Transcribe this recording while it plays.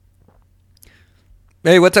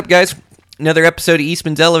Hey, what's up, guys? Another episode of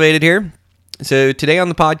Eastman's Elevated here. So today on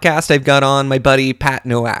the podcast, I've got on my buddy Pat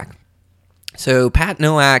Nowak. So Pat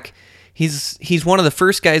Nowak, he's one of the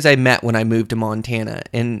first guys I met when I moved to Montana,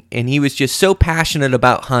 and he was just so passionate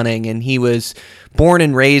about hunting, and he was born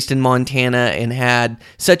and raised in Montana and had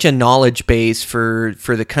such a knowledge base for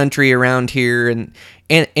the country around here, and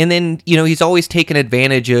then, you know, he's always taken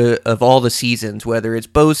advantage of all the seasons, whether it's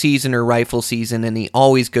bow season or rifle season, and he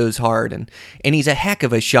always goes hard, and he's a heck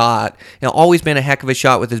of a shot. You know, always been a heck of a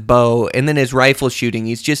shot with his bow, and then his rifle shooting,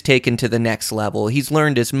 he's just taken to the next level. He's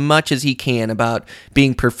learned as much as he can about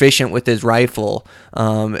being proficient with his rifle,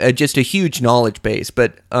 just a huge knowledge base,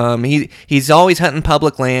 but he's always hunting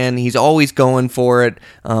public land, he's always going for it,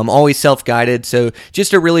 always self-guided, so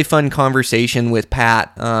just a really fun conversation with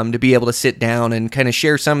Pat, to be able to sit down and kind of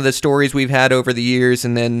share some of the stories we've had over the years,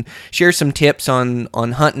 and then share some tips on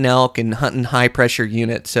hunting elk and hunting high pressure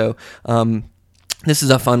units. So this is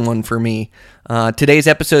a fun one for me. Today's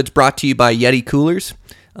episode is brought to you by Yeti Coolers.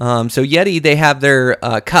 So Yeti, they have their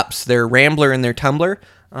cups, their Rambler and their Tumbler.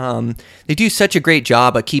 They do such a great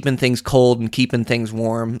job of keeping things cold and keeping things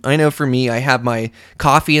warm. I know for me, I have my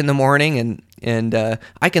coffee in the morning, and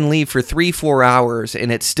I can leave for 3-4 hours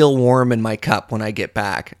and it's still warm in my cup when I get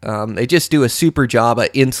back. They just do a super job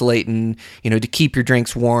at insulating, you know, to keep your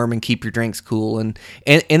drinks warm and keep your drinks cool. And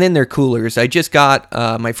then their coolers. I just got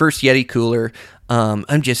my first Yeti cooler.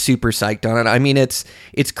 I'm just super psyched on it. I mean, it's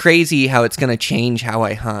crazy how it's going to change how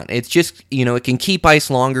I hunt. It's just, you know, it can keep ice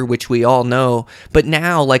longer, which we all know. But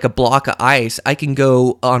now, like a block of ice, I can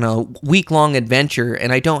go on a week-long adventure,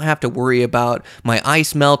 and I don't have to worry about my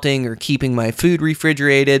ice melting or keeping my food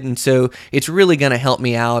refrigerated. And so it's really going to help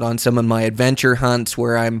me out on some of my adventure hunts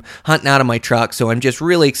where I'm hunting out of my truck. So I'm just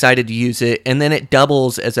really excited to use it. And then it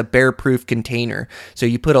doubles as a bear-proof container. So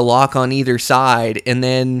you put a lock on either side, and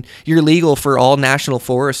then you're legal for all national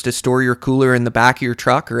forest to store your cooler in the back of your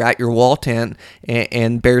truck or at your wall tent,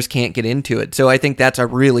 and bears can't get into it. So I think that's a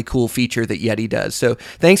really cool feature that Yeti does. So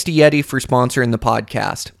thanks to Yeti for sponsoring the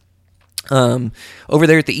podcast. Over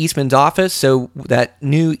there at the Eastman's office, so that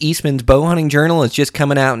new Eastman's Bow Hunting Journal is just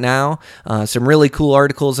coming out now. Some really cool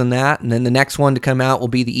articles in that, and then the next one to come out will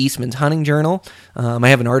be the Eastman's Hunting Journal. I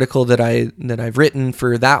have an article that I've written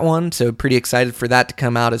for that one, so pretty excited for that to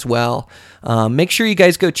come out as well. Make sure you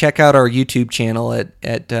guys go check out our YouTube channel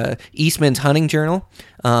at Eastman's Hunting Journal.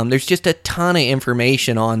 There's just a ton of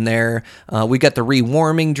information on there. We got the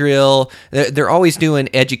rewarming drill. They're always doing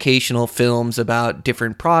educational films about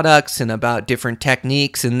different products and about different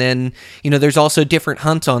techniques. And then, you know, there's also different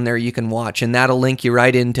hunts on there you can watch, and that'll link you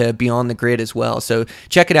right into Beyond the Grid as well. So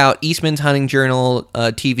check it out, Eastman's Hunting Journal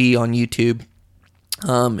TV on YouTube.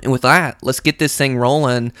 And with that, let's get this thing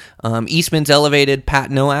rolling. Eastman's Elevated,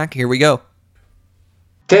 Pat Nowak, here we go.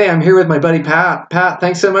 Okay, I'm here with my buddy Pat. Pat,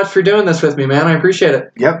 thanks so much for doing this with me, man. I appreciate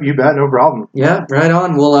it. Yep, you bet. No problem. Yeah, right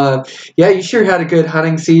on. Well, yeah, you sure had a good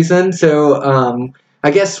hunting season. So, I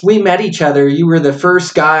guess we met each other. You were the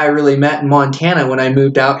first guy I really met in Montana when I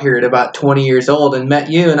moved out here at about 20 years old, and met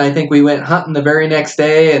you. And I think we went hunting the very next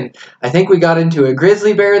day, and I think we got into a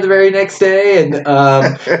grizzly bear the very next day. And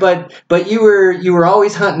but you were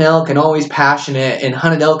always hunting elk and always passionate, and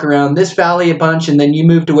hunted elk around this valley a bunch. And then you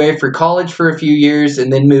moved away for college for a few years,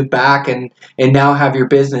 and then moved back, and now have your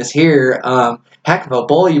business here. Heck of a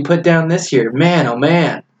bull you put down this year, man! Oh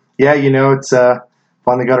man! Yeah, you know, it's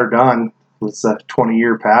finally got her done. It's a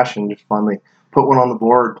 20-year passion. Just finally put one on the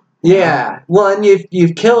board. Yeah, well, and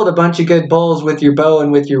you've killed a bunch of good bulls with your bow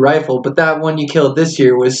and with your rifle, but that one you killed this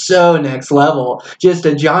year was so next level. Just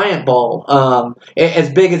a giant bull,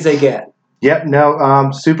 as big as they get. Yep, no,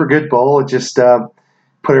 super good bull. It just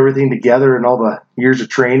put everything together, and all the years of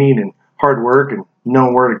training and hard work and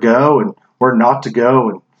knowing where to go and where not to go,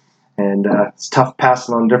 and it's tough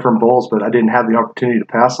passing on different bulls, but I didn't have the opportunity to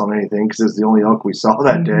pass on anything because it was the only elk we saw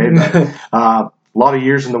that day. But a lot of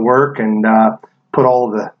years in the work, and put all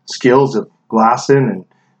of the skills of glassing and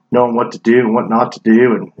knowing what to do and what not to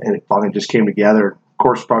do, and it finally just came together. Of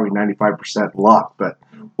course, probably 95% luck, but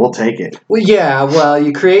we'll take it. Well, yeah, well,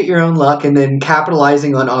 you create your own luck, and then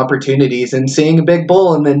capitalizing on opportunities and seeing a big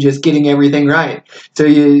bull and then just getting everything right. So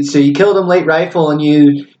you killed him late rifle, and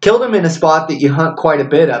you killed him in a spot that you hunt quite a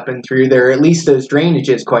bit up and through there, at least those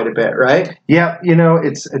drainages quite a bit, right? Yeah, you know,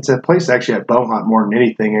 it's a place actually I bow hunt more than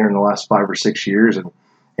anything here in the last 5 or 6 years, and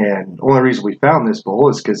the only reason we found this bull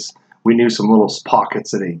is because we knew some little pockets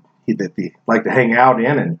that he like to hang out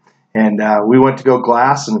in, and we went to go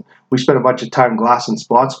glass, and we spent a bunch of time glassing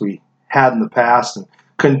spots we had in the past and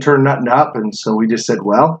couldn't turn nothing up. And so we just said,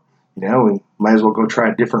 well, you know, we might as well go try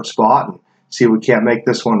a different spot and see if we can't make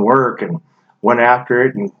this one work. And went after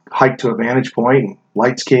it and hiked to a vantage point and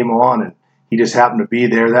lights came on, and he just happened to be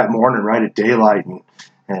there that morning right at daylight,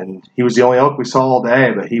 and he was the only elk we saw all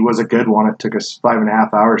day, but he was a good one. It took us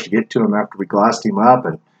 5.5 hours to get to him after we glassed him up,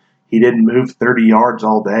 and he didn't move 30 yards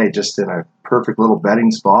all day, just in a perfect little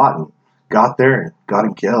bedding spot, and got there and got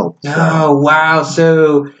him killed. So. Oh, wow.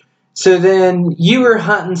 So then you were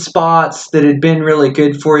hunting spots that had been really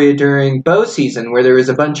good for you during bow season, where there was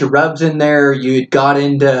a bunch of rubs in there. You had got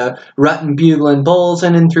into rutting, bugling bulls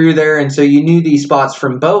in and through there, and so you knew these spots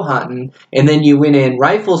from bow hunting. And then you went in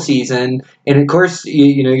rifle season, and of course,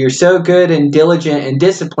 you're so good and diligent and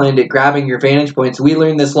disciplined at grabbing your vantage points. We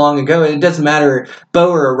learned this long ago. It doesn't matter bow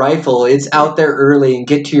or a rifle; it's out there early and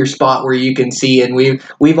get to your spot where you can see. And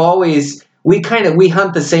we've always. We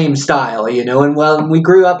hunt the same style, and we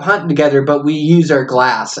grew up hunting together, but we use our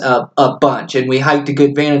glass a bunch, and we hike to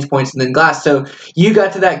good vantage points and then glass. So you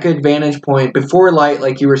got to that good vantage point before light,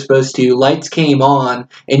 like you were supposed to. Lights came on,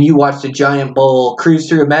 and you watched a giant bull cruise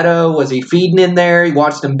through a meadow. Was he feeding in there? You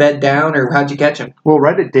watched him bed down, or how'd you catch him? Well,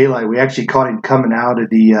 right at daylight, we actually caught him coming out of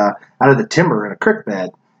the timber in a creek bed,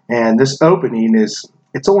 and this opening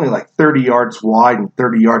it's only like 30 yards wide and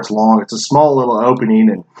 30 yards long. It's a small little opening,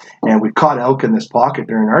 and we caught elk in this pocket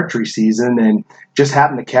during archery season, and just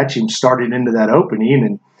happened to catch him started into that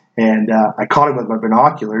opening, and I caught him with my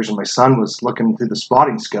binoculars, and my son was looking through the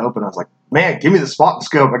spotting scope, and I was like, man, give me the spotting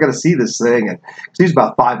scope. I got to see this thing. And he was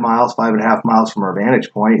about 5.5 miles from our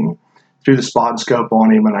vantage point, and threw the spotting scope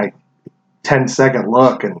on him, and I 10-second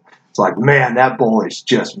look, and it's like, man, that bull is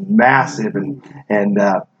just massive, and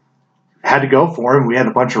had to go for him. We had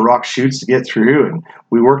a bunch of rock chutes to get through, and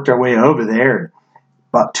we worked our way over there. And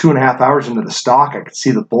about 2.5 hours into the stalk, I could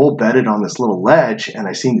see the bull bedded on this little ledge, and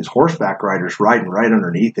I seen these horseback riders riding right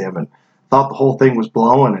underneath him, and thought the whole thing was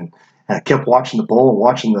blowing. And I kept watching the bull and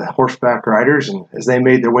watching the horseback riders, and as they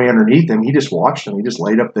made their way underneath him, he just watched them. He just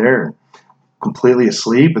laid up there and completely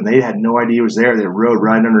asleep, and they had no idea he was there. They rode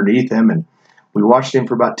right underneath him, and we watched him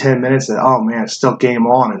for about 10 minutes, and oh man, it's still game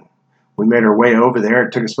on. And we made our way over there.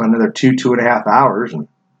 It took us about another 2.5 hours, and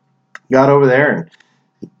got over there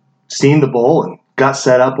and seen the bull and got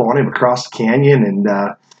set up on him across the canyon.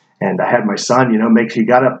 And I had my son, make sure he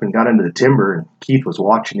got up and got into the timber, and Keith was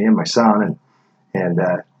watching him, my son, and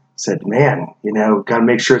said, man, got to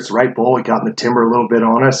make sure it's the right bull. He got in the timber a little bit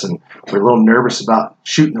on us, and we're a little nervous about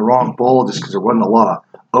shooting the wrong bull just because there wasn't a lot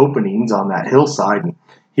of openings on that hillside. And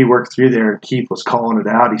he worked through there, and Keith was calling it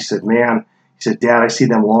out. He said, Dad, I see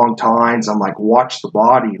them long tines. I'm like, watch the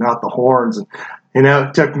body, not the horns. And,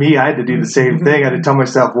 it took me, I had to do the same thing. I had to tell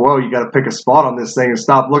myself, whoa, you got to pick a spot on this thing and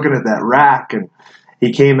stop looking at that rack. And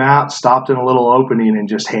he came out, stopped in a little opening, and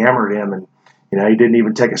just hammered him. And, he didn't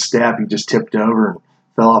even take a step. He just tipped over and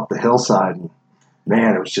fell off the hillside. And,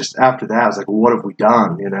 man, it was just, after that, I was like, well, what have we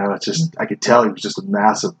done? It's just, I could tell he was just a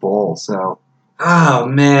massive bull. So. Oh,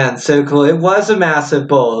 man, so cool. It was a massive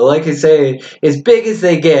bull. Like I say, as big as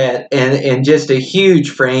they get, and just a huge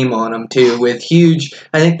frame on them, too, with huge,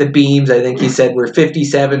 I think the beams, he said, were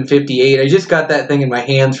 57, 58. I just got that thing in my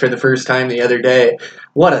hands for the first time the other day.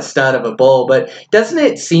 What a stud of a bull. But doesn't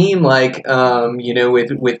it seem like,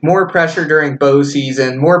 with more pressure during bow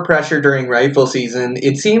season, more pressure during rifle season,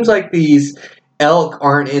 it seems like these elk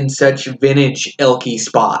aren't in such vintage elky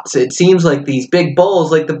spots. It seems like these big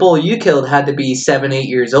bulls, like the bull you killed, had to be 7-8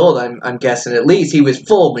 years old. I'm guessing at least he was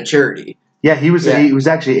full maturity. Yeah, he was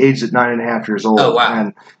actually aged at 9.5 years old. Oh wow!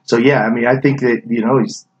 And so I think that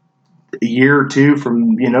he's a year or two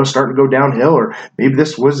from starting to go downhill, or maybe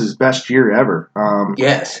this was his best year ever.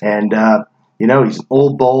 Yes. And he's an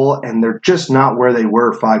old bull, and they're just not where they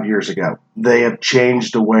were 5 years ago. They have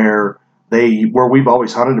changed to where we've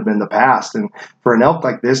always hunted them in the past. And for an elk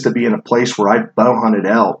like this to be in a place where I bow hunted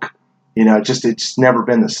elk, it's never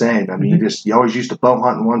been the same. I mean, you always used to bow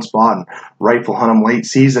hunt in one spot and rifle hunt them late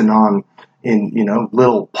season in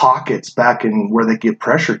little pockets back in where they get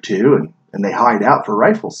pressure to, and they hide out for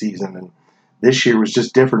rifle season. And this year was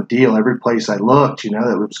just a different deal. Every place I looked,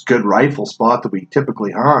 that was a good rifle spot that we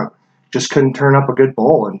typically hunt, just couldn't turn up a good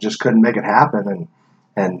bull and just couldn't make it happen.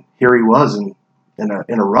 And here he was in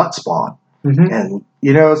a rut spot. Mm-hmm. And,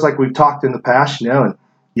 it's like we've talked in the past, and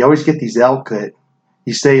you always get these elk that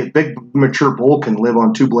you say a big mature bull can live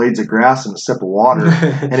on 2 blades of grass and a sip of water.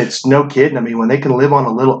 And it's no kidding. I mean, when they can live on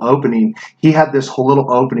a little opening, he had this whole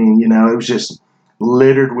little opening, it was just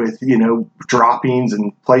littered with, droppings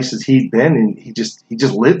and places he'd been, and he just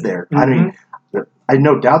lived there. Mm-hmm. I mean, I had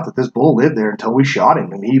no doubt that this bull lived there until we shot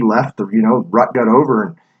him, and he left the, rut got over,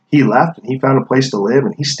 and he left and he found a place to live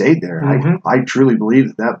and he stayed there. Mhm. I truly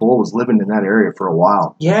believe that bull was living in that area for a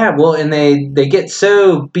while. Yeah, well, and they get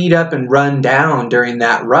so beat up and run down during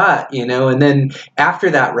that rut, and then after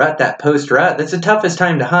that rut, that post rut, that's the toughest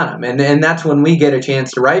time to hunt them, and that's when we get a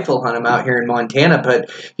chance to rifle hunt them out here in Montana.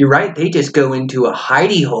 But you're right, they just go into a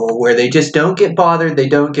hidey hole where they just don't get bothered, they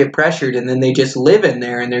don't get pressured, and then they just live in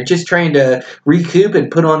there, and they're just trying to recoup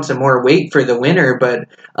and put on some more weight for the winter. But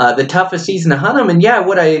the toughest season to hunt them, and yeah,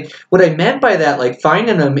 what I meant by that, like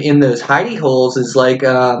finding them in those hidey holes, is like.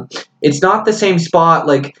 It's not the same spot,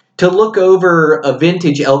 like, to look over a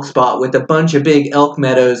vintage elk spot with a bunch of big elk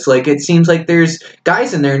meadows. Like, it seems like there's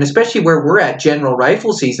guys in there, and especially where we're at general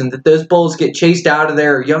rifle season, that those bulls get chased out of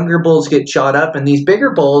there, or younger bulls get shot up, and these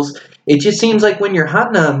bigger bulls, it just seems like when you're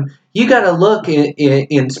hunting them, you got to look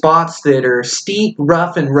in spots that are steep,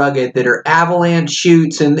 rough, and rugged, that are avalanche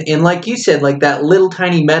chutes, and like you said, like that little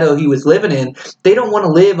tiny meadow he was living in, they don't want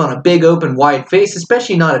to live on a big open wide face,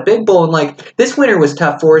 especially not a big bull. And like this winter was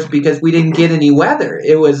tough for us because we didn't get any weather.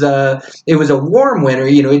 It was a warm winter,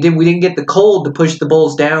 we didn't get the cold to push the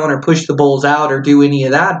bulls down or push the bulls out or do any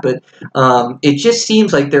of that. But it just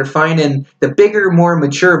seems like they're finding the bigger, more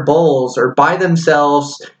mature bulls are by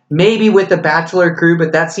themselves. Maybe with the bachelor crew,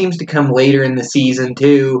 but that seems to come later in the season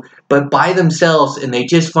too. But by themselves, and they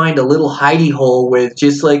just find a little hidey hole with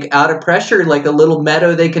just like out of pressure, like a little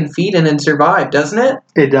meadow they can feed in and survive, doesn't it?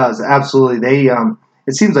 It does, absolutely. They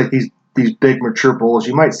it seems like these big mature bulls,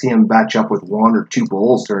 you might see them batch up with one or two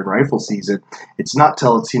bulls during rifle season. It's not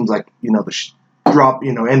till it seems like drop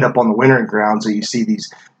end up on the wintering grounds that you see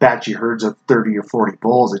these batchy herds of 30 or 40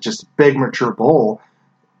 bulls. It's just a big mature bull.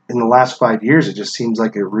 In the last 5 years, it just seems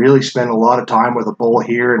like it really spent a lot of time with a bull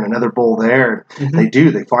here and another bull there. And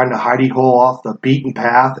they find a hidey hole off the beaten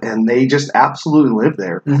path, and they just absolutely live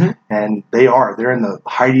there. Mm-hmm. And they're in the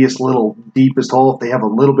hidiest little deepest hole. If they have a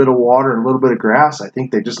little bit of water and a little bit of grass, I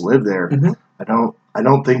think they just live there. Mm-hmm. I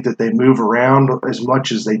don't think that they move around as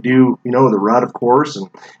much as they do, the rut, of course,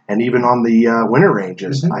 and even on the winter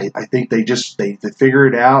ranges. Mm-hmm. I think they figure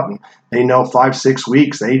it out, and they know 5-6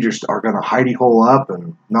 weeks they just are going to hidey hole up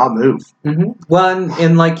and not move. Mm-hmm. Well,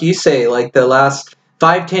 and like you say, like the last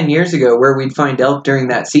 5-10 years ago, where we'd find elk during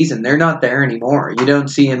that season, they're not there anymore. You don't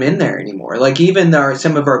see them in there anymore. Like even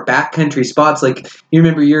some of our backcountry spots, like you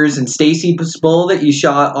remember yours and Stacy's bull that you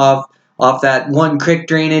shot off that one creek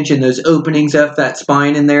drainage and those openings of that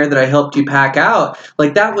spine in there that I helped you pack out.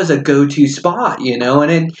 Like that was a go-to spot,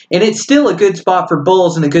 and it's still a good spot for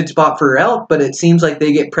bulls and a good spot for elk, but it seems like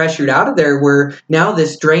they get pressured out of there, where now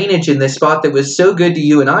this drainage in this spot that was so good to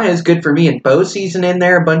you and I is good for me in bow season in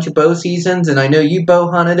there, a bunch of bow seasons, and I know you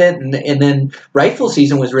bow hunted it, and then rifle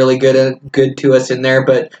season was really good to us in there,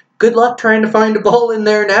 but good luck trying to find a bull in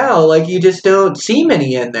there now. Like you just don't see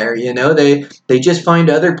many in there, They just find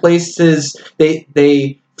other places.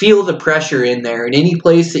 They feel the pressure in there. And any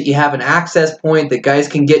place that you have an access point that guys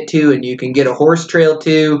can get to and you can get a horse trail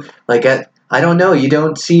to, like I don't know, you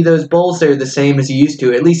don't see those bulls there the same as you used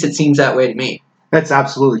to. At least it seems that way to me. That's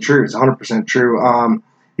absolutely true. It's 100% true.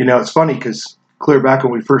 It's funny because clear back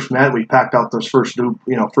when we first met, we packed out those first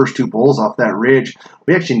two bulls off that ridge.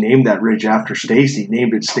 We actually named that ridge after Stacy,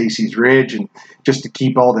 named it Stacy's Ridge, and just to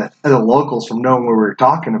keep all the locals from knowing what we were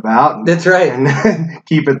talking about. And, that's right. And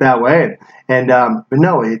keep it that way. And but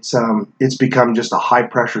no, it's become just a high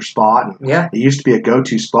pressure spot. And yeah, it used to be a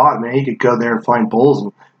go-to spot. Man, you could go there and find bulls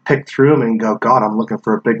and pick through them and go, God, I'm looking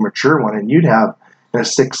for a big mature one, and you'd have in a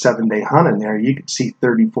 6-7 day hunt in there, you could see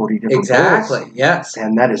 30, 40 different exactly bulls. Yes,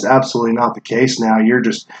 and that is absolutely not the case now. You're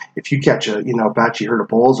just, if you catch a batchy herd of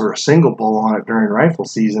bulls or a single bull on it during rifle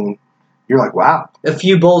season, you're like, wow, a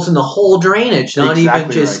few bulls in the whole drainage, not exactly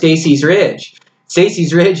even just right. Stacy's Ridge.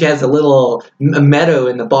 Stacy's Ridge has a little meadow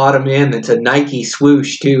in the bottom end that's a Nike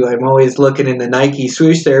swoosh, too. I'm always looking in the Nike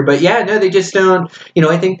swoosh there. But, yeah, no, they just don't,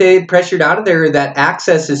 I think they pressured out of there. That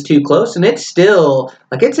access is too close, and it's still,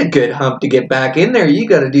 like, it's a good hump to get back in there. You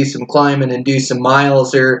got to do some climbing and do some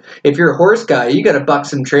miles, or if you're a horse guy, you got to buck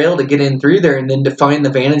some trail to get in through there and then to find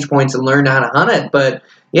the vantage points and learn how to hunt it. But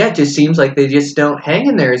yeah, it just seems like they just don't hang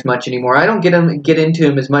in there as much anymore. I don't get into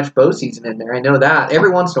them as much bow season in there. I know that. Every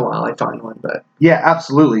once in a while I find one, but yeah,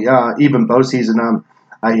 absolutely. Even bow season,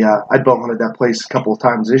 I bow hunted that place a couple of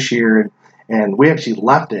times this year, and we actually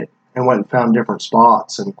left it and went and found different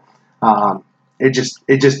spots, and it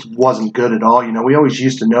just wasn't good at all. We always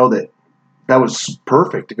used to know that was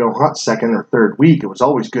perfect to go hunt second or third week. It was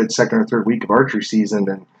always good second or third week of archery season,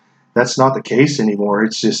 and that's not the case anymore.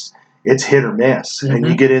 It's hit or miss, and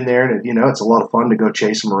you get in there, and it's a lot of fun to go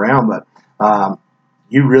chase them around, but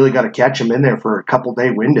you really got to catch them in there for a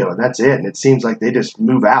couple-day window, and that's it. And it seems like they just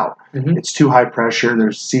move out. Mm-hmm. It's too high pressure.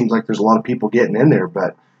 There seems like there's a lot of people getting in there,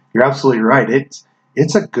 but you're absolutely right.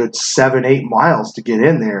 It's a good 7-8 miles to get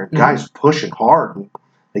in there. Mm-hmm. Guys pushing hard. And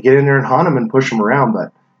they get in there and hunt them and push them around,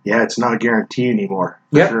 but yeah, it's not a guarantee anymore.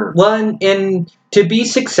 Yeah. Sure. Well, and to be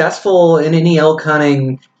successful in any elk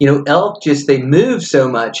hunting, elk they move so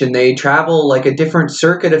much and they travel like a different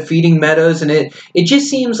circuit of feeding meadows, and it just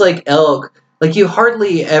seems like elk, like you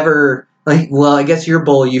hardly ever. I guess your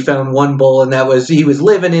bull, you found one bull, and he was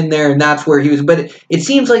living in there, and that's where he was. But it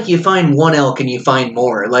seems like you find one elk and you find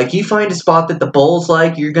more. Like you find a spot that the bulls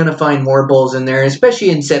like, you're going to find more bulls in there.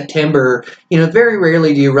 Especially in September, very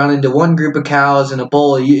rarely do you run into one group of cows and a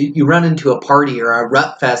bull. You run into a party or a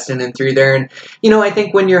rut fest in and through there. And, I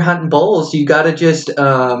think when you're hunting bulls, you got to just,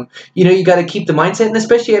 you got to keep the mindset. And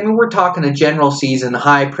especially, we're talking a general season,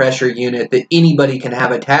 high pressure unit that anybody can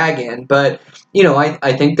have a tag in. But,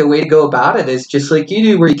 I think the way to go about it is just like you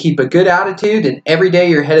do, where you keep a good attitude, and every day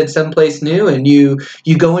you're headed someplace new, and you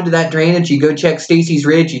go into that drainage, you go check Stacy's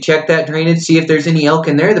Ridge, you check that drainage, see if there's any elk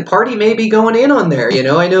in there. The party may be going in on there.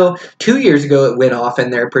 I know 2 years ago it went off in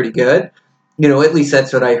there pretty good. At least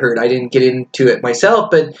that's what I heard. I didn't get into it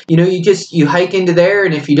myself, but you hike into there,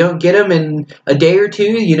 and if you don't get them in a day or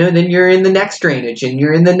two, then you're in the next drainage and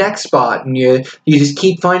you're in the next spot, and you just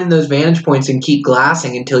keep finding those vantage points and keep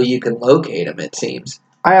glassing until you can locate them. It seems.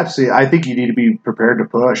 I think you need to be prepared to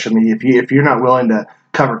push. If you're not willing to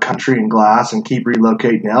cover country and glass and keep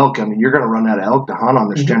relocating elk, you're going to run out of elk to hunt on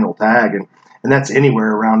this Mm-hmm. general tag, and that's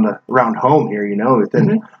anywhere around home here. Within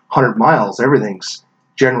Mm-hmm. 100 miles, everything's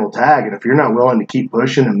general tag, and if you're not willing to keep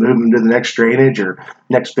pushing and moving to the next drainage or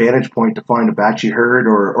next vantage point to find a batchy herd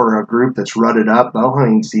or a group that's rutted up bow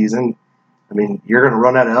hunting season, you're going to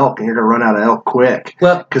run out of elk, and you're going to run out of elk quick.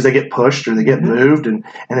 Well, because they get pushed or they get Mm-hmm. moved, and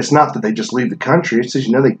it's not that they just leave the country. It's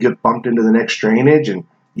just they get bumped into the next drainage, and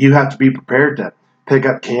you have to be prepared to pick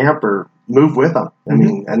up camp or move with them.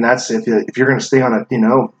 Mm-hmm. And that's if you're going to stay on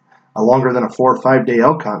a longer than a 4 or 5 day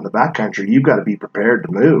elk hunt in the backcountry, you've got to be prepared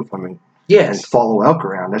to move. yes. And follow elk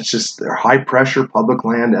around. That's just they're high pressure public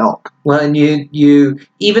land elk. Well, and you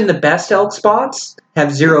even the best elk spots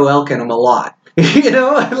have zero elk in them a lot.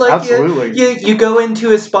 Absolutely. You go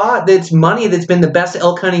into a spot that's money, that's been the best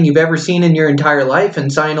elk hunting you've ever seen in your entire life,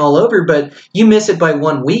 and sign all over, but you miss it by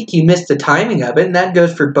 1 week. You miss the timing of it, and that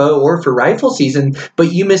goes for bow or for rifle season,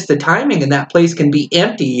 but you miss the timing, and that place can be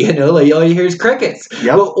empty, all you hear is crickets.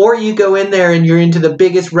 Yep. Well, or you go in there and you're into the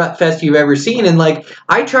biggest rut fest you've ever seen, and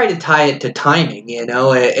I try to tie it to timing,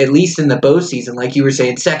 at least in the bow season, like you were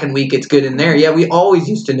saying, second week it's good in there. Yeah, we always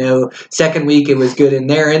used to know second week it was good in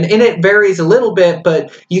there, and it varies a little bit,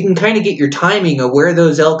 but you can kind of get your timing of where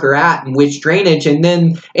those elk are at and which drainage, and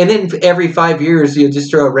then every 5 years you'll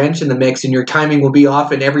just throw a wrench in the mix and your timing will be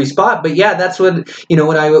off in every spot. But yeah, that's what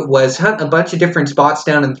when I was hunting a bunch of different spots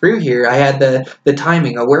down and through here, I had the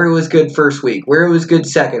timing of where it was good first week, where it was good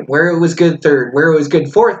second, where it was good third, where it was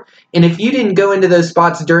good fourth. And if you didn't go into those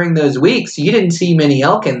spots during those weeks, you didn't see many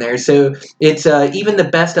elk in there. So it's even the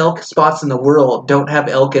best elk spots in the world don't have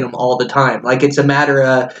elk in them all the time. It's a matter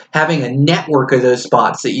of having a network of those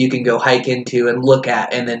spots that you can go hike into and look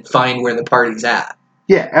at and then find where the party's at.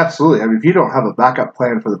 Yeah, absolutely. If you don't have a backup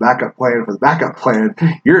plan for the backup plan for the backup plan,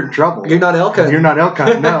 you're in trouble. You're not elk hunting. You're not elk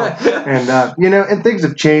hunting, no. And and things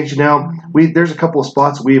have changed. There's a couple of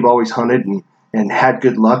spots we've always hunted and had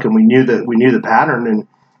good luck, and we knew the pattern.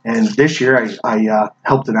 And this year, I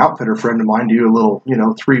helped an outfitter friend of mine do a little,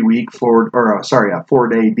 3-week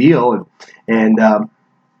 4-day deal, and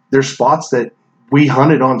there's spots that we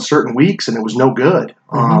hunted on certain weeks, and it was no good.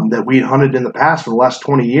 That we had hunted in the past for the last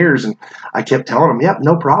 20 years, and I kept telling them, "Yep,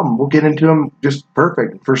 no problem. We'll get into them just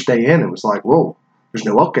perfect." And first day in, it was like, "Whoa, there's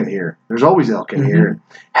no elk in here. There's always elk in here." And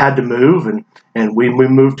had to move, and we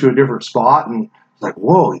moved to a different spot, and it's like,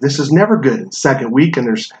 "Whoa, this is never good." And second week, and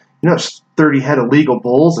there's 30 head of legal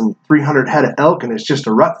bulls and 300 head of elk, and it's just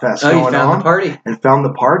a rut fest going on. You found the party. And found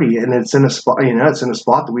the party, and it's in a spot, it's in a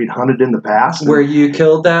spot that we'd hunted in the past. Where you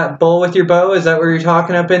killed that bull with your bow? Is that where you're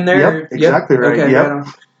talking up in there? Yep, exactly right. Okay, Yep. right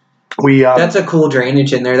on. We That's a cool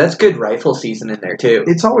drainage in there. That's good rifle season in there too.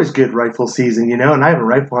 It's always good rifle season, and I haven't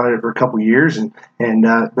rifle hunted for a couple of years,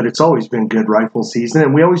 but it's always been good rifle season,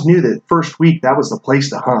 and we always knew that first week that was the place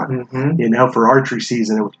to hunt. For archery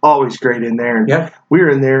season, it was always great in there. And we were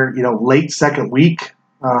in there, late second week,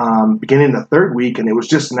 beginning of the third week, and it was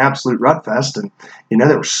just an absolute rut fest. And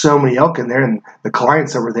there were so many elk in there, and the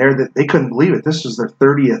clients that were there, that they couldn't believe it. This was their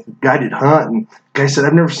 30th guided hunt, and the guy said,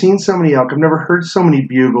 "I've never seen so many elk. I've never heard so many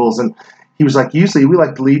bugles." And he was like, "Usually we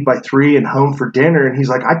like to leave by 3 and home for dinner." And he's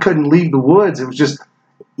like, "I couldn't leave the woods. It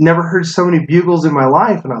never heard so many bugles in my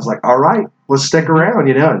life. And I was like, all right, let's stick around,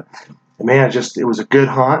 And man, it was a good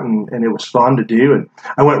hunt, and it was fun to do. And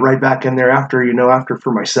I went right back in there after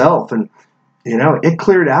for myself. And, it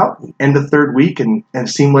cleared out end of third week, and it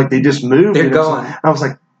seemed like they just moved. They're gone. I was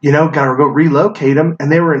like, got to go relocate them.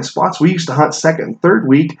 And they were in spots we used to hunt second and third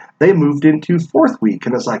week. They moved into fourth week.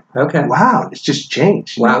 And it's like, okay, wow, it's just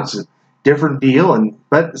changed. Wow. It's a different deal.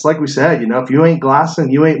 But it's like we said, if you ain't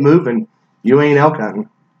glassing, you ain't moving, you ain't elk hunting.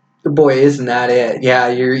 Boy, isn't that it? Yeah,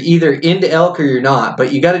 you're either into elk or you're not,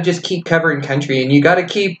 but you got to just keep covering country, and you got to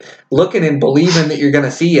keep looking and believing that you're going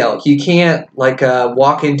to see elk. You can't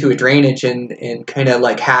walk into a drainage and kind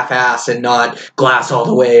of half-ass and not glass all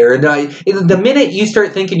the way. Or the minute you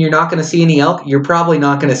start thinking you're not going to see any elk, you're probably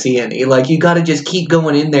not going to see any. You got to just keep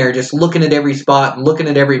going in there, just looking at every spot and looking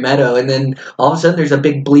at every meadow, and then all of a sudden there's a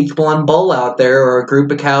big bleach blonde bull out there or a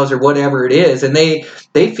group of cows or whatever it is, and they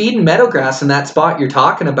feed in meadow grass in that spot you're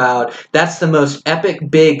talking about. That's the most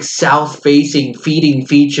epic, big, south-facing feeding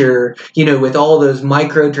feature, with all those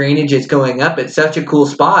micro drainages going up. It's such a cool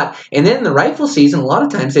spot. And then in the rifle season, a lot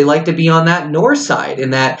of times they like to be on that north side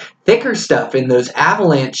and that thicker stuff in those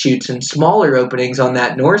avalanche chutes and smaller openings on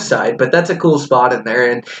that north side. But that's a cool spot in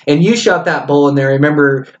there. And you shot that bull in there. I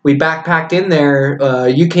remember we backpacked in there.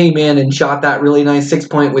 You came in and shot that really nice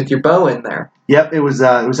 6-point with your bow in there. Yep, it was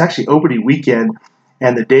actually opening weekend.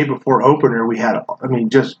 And the day before opener, we had,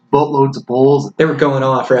 just boatloads of bulls. They were going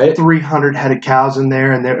off, right? 300 head of cows in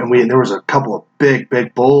there, and there was a couple of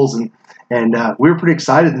big bulls, and we were pretty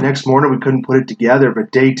excited. The next morning, we couldn't put it together, but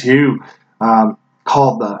day two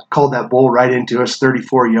called that bull right into us,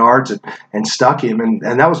 34 yards, and stuck him, and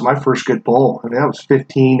that was my first good bull. That was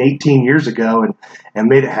 15, 18 years ago, and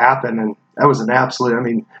made it happen, and that was an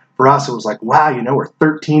absolute. For us, it was like, wow, we're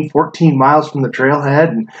 13, 14 miles from the trailhead,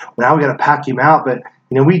 and now we got to pack him out. But,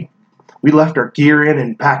 we left our gear in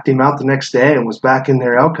and packed him out the next day and was back in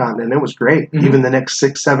there elk hunting, and it was great. Mm-hmm. Even the next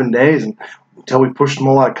 6-7 days until we pushed them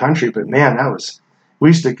all out of country. But, man, we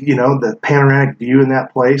used to, the panoramic view in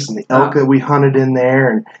that place and the elk that we hunted in there.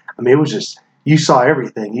 And, it was just, you saw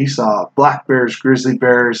everything. You saw black bears, grizzly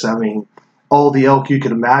bears, all the elk you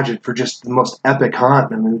could imagine for just the most epic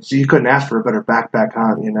hunt. So you couldn't ask for a better backpack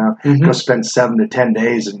hunt, Mm-hmm. Go spend 7 to 10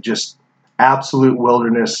 days in just absolute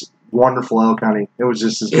wilderness, wonderful elk hunting. It was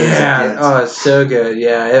just as good as it gets. Oh, it's so good.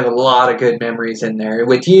 Yeah, I have a lot of good memories in there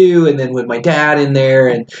with you and then with my dad in there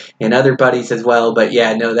and other buddies as well. But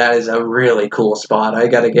yeah, no, that is a really cool spot. I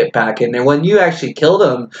got to get back in there. When you actually killed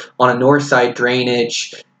them on a north side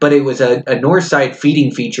drainage, but it was a north side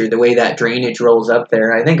feeding feature, the way that drainage rolls up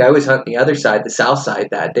there. I think I was hunting the other side, the south side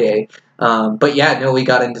that day. But yeah, no, we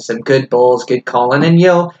got into some good bulls, good calling, and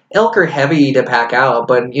elk are heavy to pack out.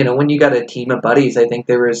 But when you got a team of buddies, I think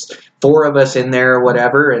there was 4 of us in there or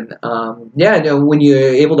whatever, and when you're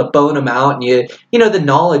able to bone them out, and the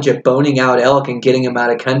knowledge of boning out elk and getting them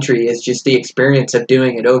out of country is just the experience of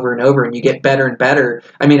doing it over and over, and you get better and better.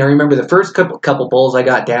 I remember the first couple bulls I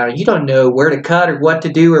got down, you don't know where to cut or what to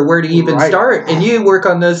do or where to even start, and you work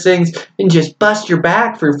on those things and just bust your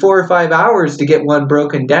back for 4 or 5 hours to get one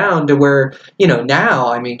broken down to where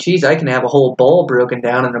now, I can have a whole bull broken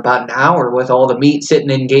down in about an hour with all the meat sitting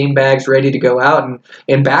in game bags ready to go out,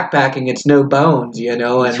 and backpacking, it's no bones, and,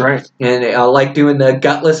 That's right. And I like doing the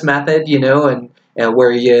gutless method, and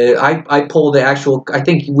where I pull the actual, I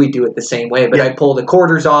think we do it the same way, but I pull the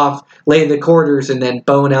quarters off, lay the quarters, and then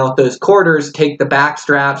bone out those quarters, take the back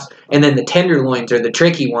straps, and then the tenderloins are the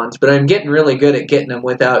tricky ones. But I'm getting really good at getting them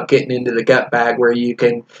without getting into the gut bag, where you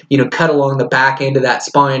can, cut along the back end of that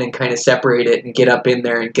spine and kind of separate it and get up in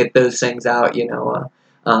there and get those things out,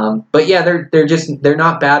 But yeah, they're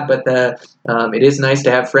not bad, but it is nice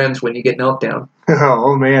to have friends when you get elk down.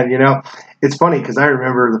 Oh man, it's funny because I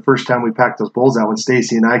remember the first time we packed those bulls out when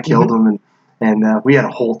Stacy and I killed them, and we had a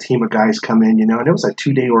whole team of guys come in, and it was a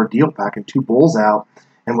 2-day ordeal packing 2 bulls out,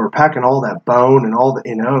 and we're packing all that bone and all the,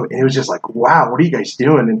 and it was just like, wow, what are you guys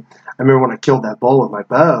doing? And I remember when I killed that bull with my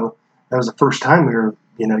bow, that was the first time we were,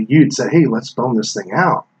 you'd say, hey, let's bone this thing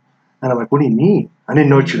out. And I'm like, what do you mean? I didn't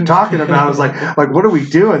know what you're talking about. I was like, what are we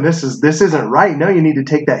doing? This isn't right. No, you need to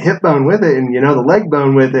take that hip bone with it and, the leg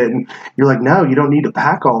bone with it. And you're like, no, you don't need to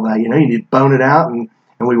pack all that. You need to bone it out. And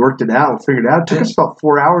we worked it out and figured it out. It took us about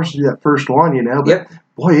 4 hours to do that first one, But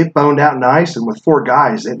boy, it boned out nice. And with 4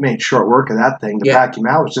 guys, it made short work of that thing. To pack him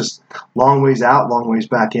out was just long ways out, long ways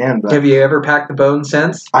back in. But have you ever packed the bone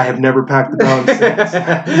since? I have never packed the bone since.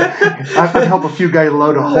 I've helped a few guys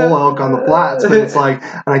load a whole elk on the flats, but it's like,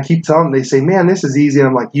 and I keep telling them, they say, man, this is easy. And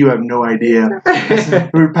I'm like, you have no idea.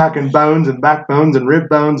 We were packing bones and backbones and rib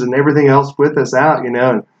bones and everything else with us out,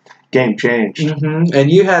 and game changed. Mm-hmm. And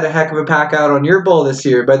you had a heck of a pack out on your bull this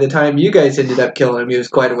year. By the time you guys ended up killing him, he was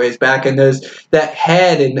quite a ways back. And that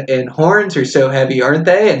head and horns are so heavy, aren't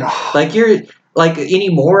they? And like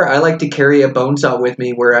anymore, I like to carry a bone saw with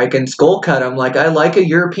me where I can skull cut them. Like I like a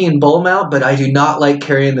European bull mount, but I do not like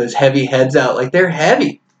carrying those heavy heads out. Like they're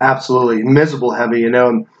heavy. Absolutely, miserable heavy,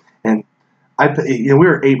 and we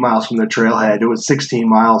were 8 miles from the trailhead. It was 16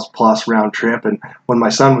 miles plus round trip. And when my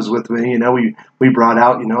son was with me, we brought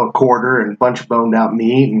out, a quarter and a bunch of boned out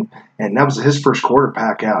meat. And that was his first quarter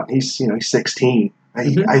pack out. He's 16.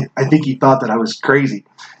 Mm-hmm. I think he thought that I was crazy.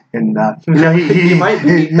 And, he might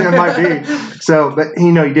be. It might be. So, but,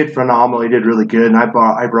 he did phenomenal. He did really good. And I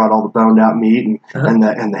brought all the boned out meat and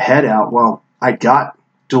the head out. Well, I got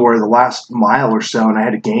to where the last mile or so, and I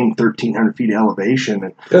had to gain 1,300 feet of elevation.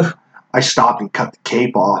 And Ugh. I stopped and cut the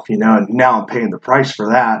cape off, and now I'm paying the price for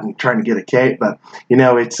that and trying to get a cape. But,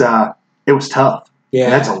 it was tough. Yeah.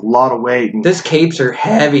 And that's a lot of weight. And those capes are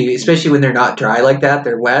heavy, especially when they're not dry like that.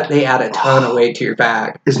 They're wet. They add a ton of weight to your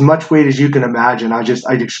back. As much weight as you can imagine. I just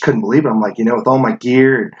couldn't believe it. I'm like, with all my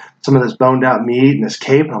gear and some of this boned out meat and this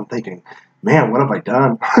cape, and I'm thinking, man, what have I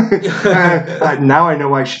done? Now I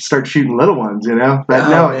know I should start shooting little ones,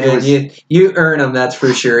 But it was... you earn them, that's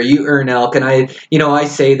for sure. You earn elk, and I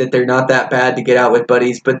say that they're not that bad to get out with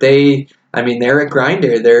buddies, but they're a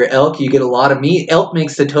grinder. They're elk. You get a lot of meat. Elk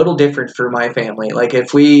makes the total difference for my family. Like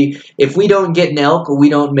if we don't get an elk, we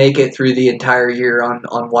don't make it through the entire year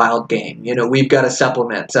on wild game. We've got to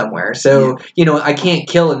supplement somewhere. So I can't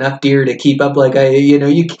kill enough deer to keep up. Like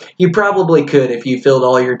you probably could if you filled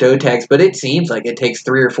all your doe tags, but it seems like it takes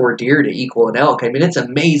 3 or 4 deer to equal an elk. It's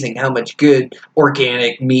amazing how much good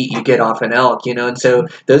organic meat you get off an elk. And so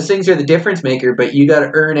those things are the difference maker. But you got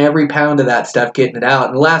to earn every pound of that stuff getting it out.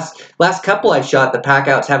 And the last couple I've shot, the pack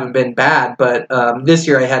outs haven't been bad, but this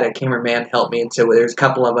year I had a cameraman help me, and so there's a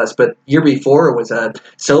couple of us. But year before it was a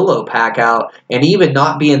solo pack out, and even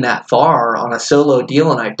not being that far on a solo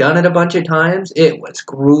deal, and I've done it a bunch of times, it was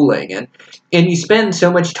grueling. And you spend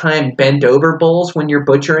so much time bent over bulls when you're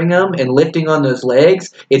butchering them and lifting on those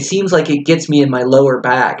legs, it seems like it gets me in my lower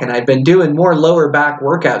back. And I've been doing more lower back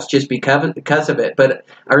workouts just because of it. But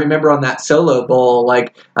I remember on that solo bull,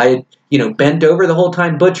 like I bent over the whole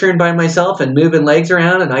time butchering by myself and moving legs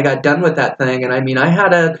around, and I got done with that thing. And I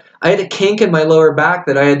had a kink in my lower back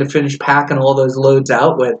that I had to finish packing all those loads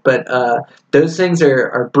out with. But those things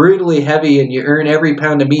are brutally heavy, and you earn every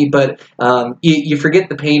pound of meat, but you forget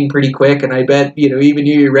the pain pretty quick. And I bet, even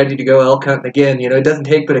you're ready to go elk hunting again. It doesn't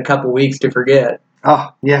take but a couple weeks to forget.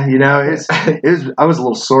 Oh, yeah, I was a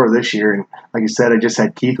little sore this year, and like I said, I just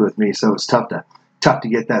had Keith with me, so it was tough to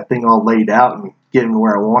get that thing all laid out and get him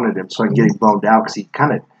where I wanted him so I can get him boned out, because he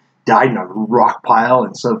kind of died in a rock pile.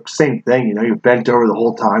 And so same thing, you're bent over the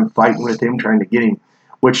whole time fighting with him, trying to get him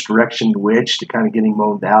which direction to which to kind of get him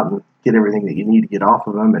boned out and get everything that you need to get off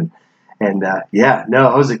of him.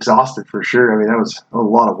 I was exhausted for sure. That was a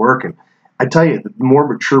lot of work. And I tell you, the more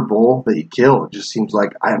mature bull that you kill, it just seems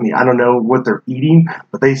like, I don't know what they're eating,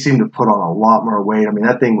 but they seem to put on a lot more weight.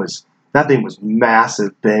 That thing was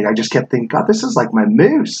massive big. I just kept thinking, God, this is like my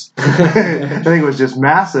moose. I think it was just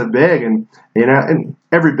massive big, and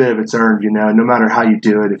every bit of it's earned, no matter how you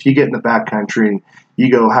do it. If you get in the backcountry and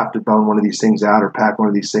you go have to bone one of these things out or pack one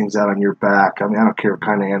of these things out on your back, I don't care what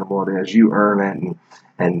kind of animal it is, you earn it,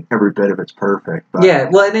 and every bit of it's perfect. But. Yeah,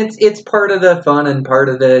 well, and it's part of the fun and part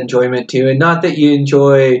of the enjoyment too. And not that you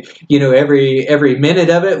enjoy, every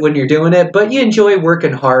minute of it when you're doing it, but you enjoy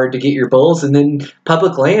working hard to get your bulls. And then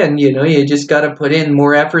public land, you just got to put in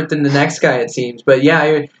more effort than the next guy, it seems. But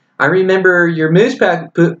yeah, I remember your moose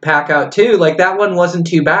pack out too. Like that one wasn't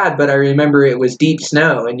too bad, but I remember it was deep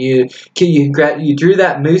snow, and you drew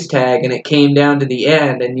that moose tag, and it came down to the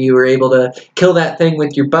end, and you were able to kill that thing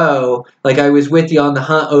with your bow. Like I was with you on the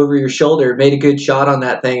hunt over your shoulder, made a good shot on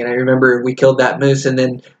that thing, and I remember we killed that moose, and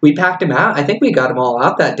then we packed him out. I think we got them all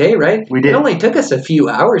out that day, right? We did. It only took us a few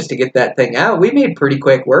hours to get that thing out. We made pretty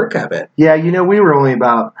quick work of it. Yeah, we were only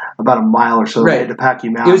about a mile or so right. away to pack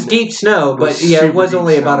him out. It was deep snow, but it was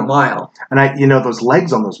only about a mile. And those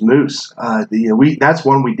legs on those moose, that's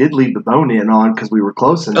one we did leave the bone in on because we were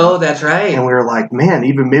close enough. Oh, that's right. And we were like, man,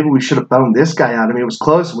 even maybe we should have boned this guy out. It was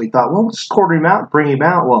close, and we thought, well, let's quarter him out and bring him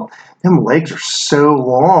out. Well, them legs are so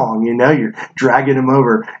long, you're dragging him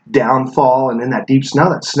over downfall, and in that deep snow,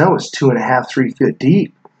 that snow is 2.5, 3 feet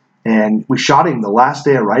deep. And we shot him the last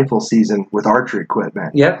day of rifle season with archery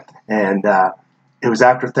equipment. Yep. And it was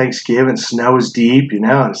after Thanksgiving, snow is deep, and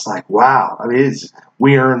it's like, wow.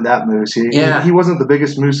 We earned that moose. He wasn't the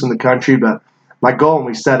biggest moose in the country, but my goal when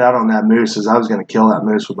we set out on that moose is I was going to kill that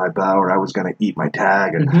moose with my bow, or I was going to eat my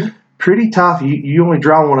tag. And pretty tough. You only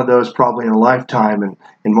draw one of those probably in a lifetime in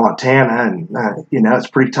Montana, and it's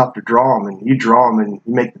pretty tough to draw them. And you draw them and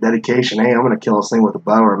you make the dedication, hey, I'm going to kill this thing with a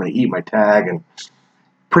bow, or I'm going to eat my tag. And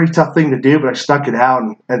pretty tough thing to do, but I stuck it out.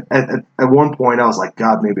 And at one point, I was like,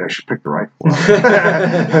 God, maybe I should pick the rifle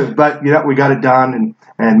up. But we got it done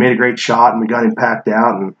and made a great shot, and we got him packed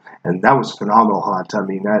out, and that was a phenomenal hunt. I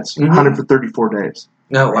mean, that's hunted for 34 days.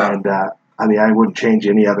 Oh, wow. And I wouldn't change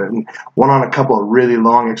any of it. And went on a couple of really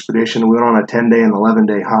long expeditions. We went on a 10-day and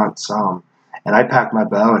 11-day hunts. And I packed my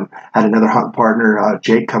bow and had another hunting partner,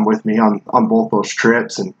 Jake, come with me on both those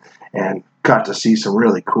trips, and got to see some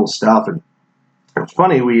really cool stuff. And it's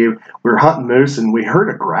funny, we were hunting moose and we heard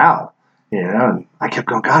a growl, and I kept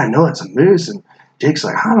going, God, I know it's a moose. And Jake's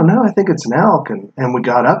like, I don't know, I think it's an elk. And we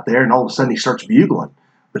got up there, and all of a sudden he starts bugling,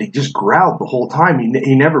 but he just growled the whole time.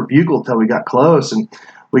 He never bugled till we got close, and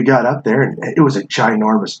we got up there, and it was a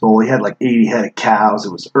ginormous bull. He had like 80 head of cows.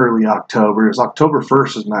 It was early October. It was October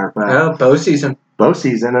 1st, as a matter of fact. Oh, bow season. Bow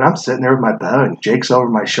season, and I'm sitting there with my bow, and Jake's over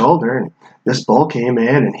my shoulder, and this bull came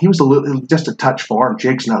in, and he was just a touch far, and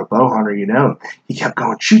Jake's not a bow hunter, He kept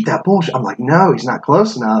going, shoot that bull. I'm like, no, he's not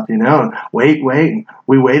close enough, and wait, and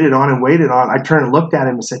we waited on. I turned and looked at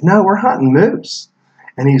him and said, no, we're hunting moose.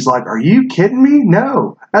 And he's like, are you kidding me?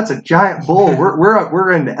 No, that's a giant bull.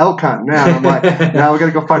 We're into elk hunting now. And I'm like, now we got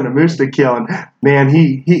to go find a moose to kill. And man,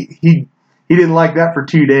 he didn't like that for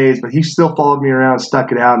 2 days, but he still followed me around,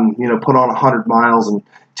 stuck it out, and put on 100 miles in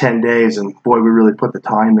 10 days. And boy, we really put the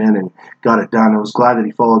time in and got it done. I was glad that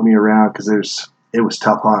he followed me around because it was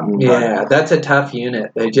tough hunting. Yeah, that's a tough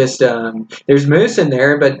unit. They just there's moose in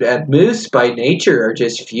there, but moose by nature are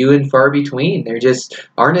just few and far between. There just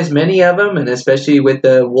aren't as many of them, and especially with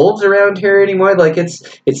the wolves around here anymore, like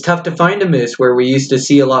it's tough to find a moose where we used to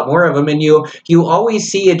see a lot more of them. And you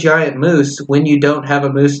always see a giant moose when you don't have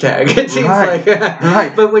a moose tag. It seems like,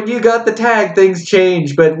 right. But when you got the tag, things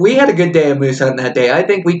change. But we had a good day of moose hunting that day. I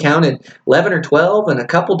think we counted 11 or 12 and a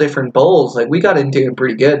couple different bulls. Like we got into it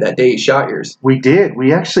pretty good that day you shot yours. We did.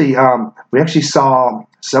 We actually saw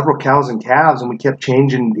several cows and calves, and we kept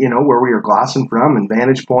changing, where we were glassing from and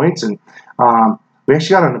vantage points. And we actually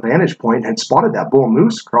got on a vantage point and had spotted that bull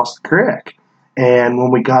moose across the creek. And when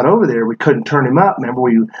we got over there, we couldn't turn him up. Remember,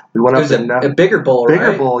 we went up and a bigger bull, bigger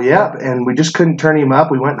right? bull, yep. And we just couldn't turn him up.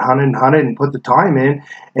 We went and hunted and put the time in.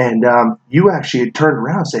 And you actually had turned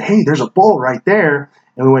around and said, "Hey, there's a bull right there."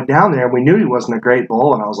 And we went down there, and we knew he wasn't a great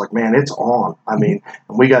bull. And I was like, man, it's on. I mean,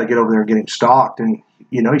 and we got to get over there and get him stalked. And,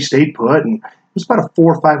 he stayed put. And it was about a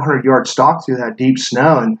 400 or 500 yard stalk through that deep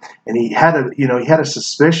snow. And he had a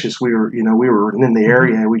suspicious, we were in the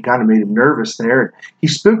area, and we kind of made him nervous there. And he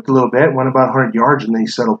spooked a little bit, went about 100 yards, and then he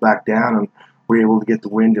settled back down. And we were able to get the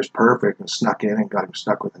wind just perfect and snuck in and got him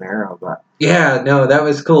stuck with an arrow. But yeah, no, that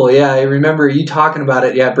was cool. Yeah, I remember you talking about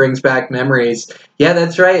it. Yeah, it brings back memories. Yeah,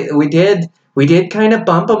 that's right. We did kind of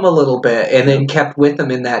bump him a little bit and then kept with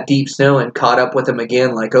him in that deep snow and caught up with him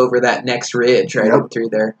again, like over that next ridge right up through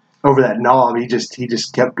there. Over that knob, he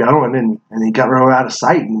just kept going, and he got right out of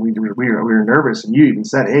sight, and we were nervous. And you even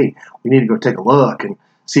said, "Hey, we need to go take a look and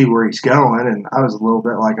see where he's going." And I was a little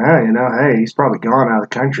bit like, "Hey, he's probably gone out of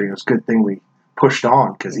the country." It was a good thing we pushed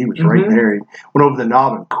on because he was right there. He went over the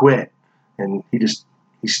knob and quit, and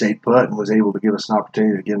he stayed put and was able to give us an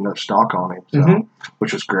opportunity to get another stalk on him,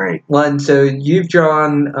 which was great. Well, and so you've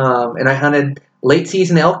drawn, and I hunted late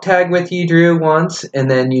season elk tag with you, Drew, once, and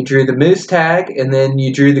then you drew the moose tag, and then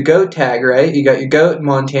you drew the goat tag, right? You got your goat in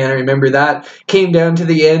Montana. Remember that came down to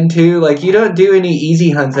the end too. Like you don't do any easy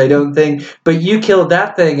hunts, I don't think, but you killed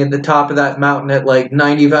that thing at the top of that mountain at like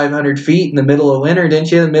 9,500 feet in the middle of winter,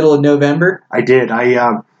 didn't you? In the middle of November. I did.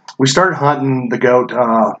 We started hunting the goat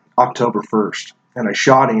October 1st, and I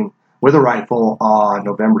shot him with a rifle on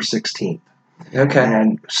November 16th. Okay.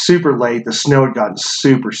 And super late, the snow had gotten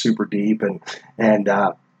super, super deep, and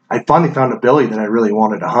I finally found a billy that I really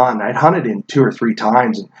wanted to hunt. I'd hunted him 2 or 3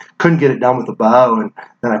 times and couldn't get it done with a bow, and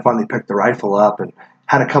then I finally picked the rifle up and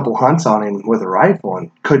had a couple hunts on him with a rifle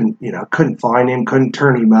and couldn't find him, couldn't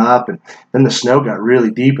turn him up, and then the snow got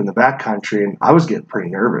really deep in the backcountry, and I was getting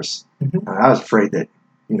pretty nervous. And I was afraid that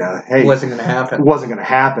hey, it wasn't going to happen. It wasn't going to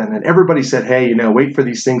happen, and everybody said, hey, wait for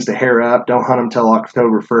these things to hair up. Don't hunt them till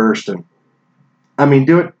October 1st, and I mean,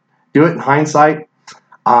 do it in hindsight.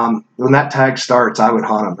 When that tag starts, I would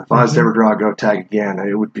hunt them. If I was to ever draw a goat tag again,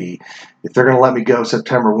 it would be, if they're going to let me go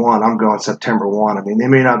September 1, I'm going September 1. I mean, they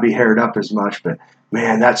may not be haired up as much, but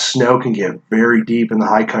man, that snow can get very deep in the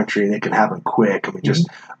high country, and it can happen quick. I mean, just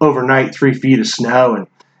overnight, 3 feet of snow,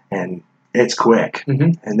 and it's quick,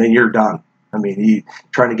 and then you're done. I mean, you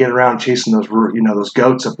trying to get around chasing those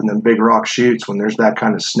goats up in them big rock chutes when there's that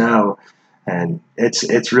kind of snow. and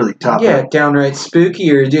it's really tough. Yeah, downright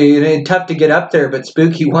spooky, or tough to get up there, but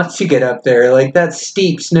spooky once you get up there. Like that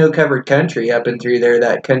steep, snow-covered country up and through there,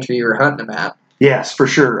 that country you were hunting them at. Yes, for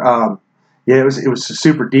sure. Yeah, it was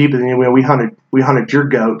super deep, and anyway, we hunted your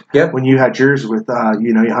goat when you had yours with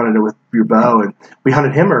you hunted it with your bow, and we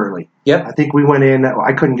hunted him early. Yep. I think we went in.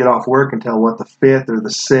 I couldn't get off work until the 5th or the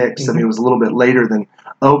 6th. Mm-hmm. I mean, it was a little bit later than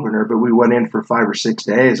opener, but we went in for 5 or 6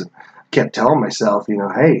 days, and kept telling myself,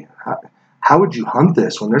 hey, how would you hunt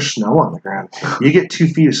this when there's snow on the ground? You get 2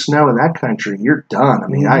 feet of snow in that country, you're done. I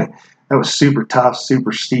mean, that was super tough,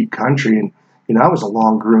 super steep country, and that was a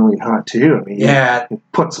long, grueling hunt too. I mean, you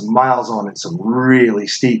put some miles on in some really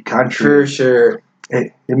steep country. For sure.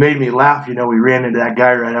 It made me laugh. We ran into that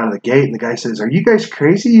guy right out of the gate, and the guy says, "Are you guys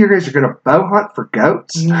crazy? You guys are going to bow hunt for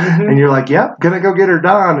goats?" Mm-hmm. And you're like, "Yep, going to go get her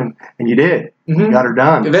done." And you did. Mm-hmm. You got her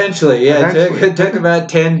done. Eventually, yeah. It took about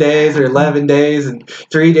 10 days or 11 days and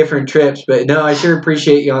 3 different trips. But no, I sure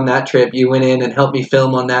appreciate you on that trip. You went in and helped me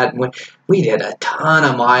film on that. And we did a ton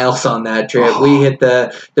of miles on that trip. We hit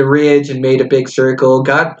the ridge and made a big circle.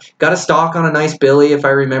 Got a stalk on a nice billy, if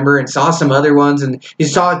I remember, and saw some other ones. And you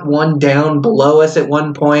saw one down below us at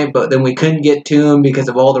one point, but then we couldn't get to him because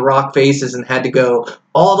of all the rock faces and had to go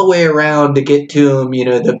all the way around to get to him,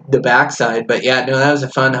 the backside. But yeah, no, that was a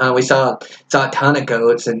fun hunt. We saw a ton of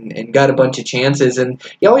goats and got a bunch of chances. And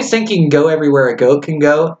you always think you can go everywhere a goat can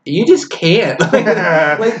go. You just can't.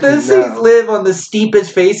 Like those things live on the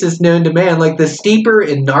steepest faces known to man. Like the steeper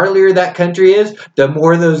and gnarlier that country is, the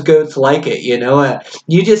more those goats like it.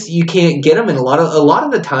 You can't get them. And a lot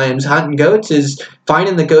of the times hunting goats is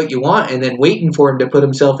finding the goat you want and then waiting for him to put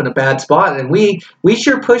himself in a bad spot. And we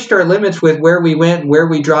sure pushed our limits with where we went, where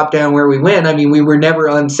we dropped down, where we went. I mean, we were never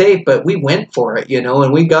unsafe, but we went for it,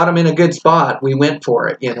 and we got him in a good spot. We went for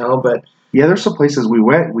it, but. Yeah, there's some places we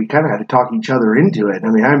went, we kind of had to talk each other into it. I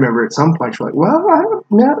mean, I remember at some point, you're like, well, I don't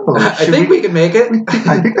know. I think we can make it.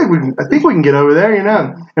 I think we can get over there,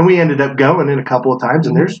 And we ended up going in a couple of times,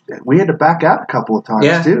 and we had to back out a couple of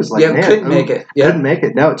times, too. It was like, couldn't make it. Yeah. Couldn't make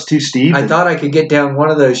it. No, it's too steep. I thought I could get down one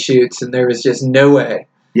of those chutes, and there was just no way.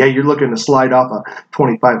 Yeah, you're looking to slide off a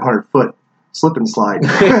 2,500-foot slip and slide.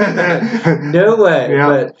 No way. Yeah.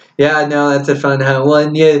 But yeah, no, that's a fun hunt. Well,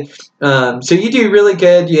 and so you do really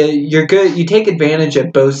good. You're good. You take advantage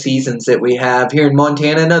of both seasons that we have here in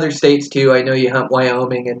Montana and other states too. I know you hunt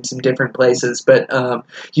Wyoming and some different places, but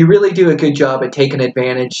you really do a good job at taking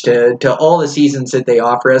advantage to all the seasons that they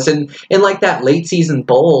offer us. And like that late season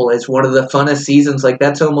bowl is one of the funnest seasons. Like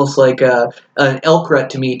that's almost like an elk rut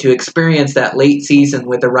to me, to experience that late season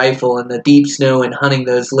with a rifle and the deep snow and hunting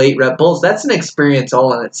those late rut bulls. That's an experience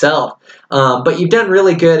all in itself. But you've done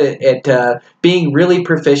really good at being really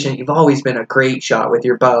proficient. You've always been a great shot with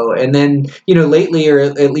your bow. And then, lately, or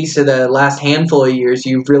at least in the last handful of years,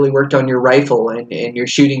 you've really worked on your rifle and your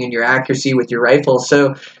shooting and your accuracy with your rifle.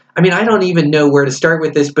 So, I mean, I don't even know where to start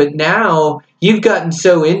with this, but now you've gotten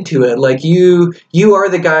so into it. Like you are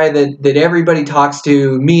the guy that everybody talks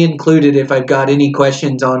to, me included, if I've got any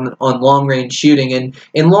questions on long range shooting.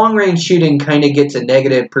 And long range shooting kind of gets a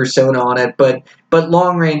negative persona on it, but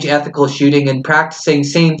long range ethical shooting and practicing,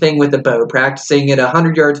 same thing with a bow. Practicing at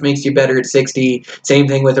 100 yards makes you better at 60. Same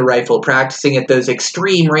thing with a rifle. Practicing at those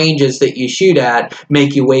extreme ranges that you shoot at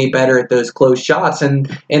make you way better at those close shots. And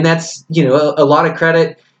that's, a lot of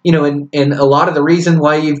credit. And a lot of the reason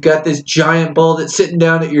why you've got this giant bull that's sitting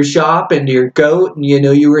down at your shop and your goat, and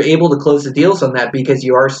you were able to close the deals on that because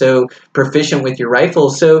you are so proficient with your rifle.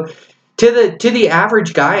 So to the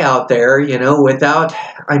average guy out there, I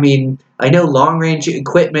know long range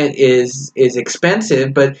equipment is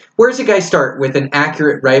expensive, but where does a guy start with an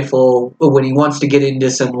accurate rifle when he wants to get into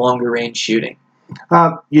some longer range shooting?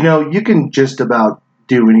 You can just about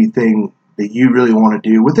do anything that you really want to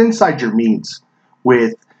do with inside your means.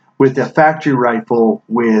 With a factory rifle,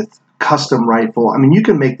 with custom rifle, I mean, you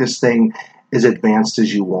can make this thing as advanced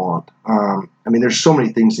as you want. There's so many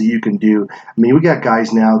things that you can do. I mean, we got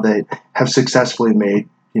guys now that have successfully made,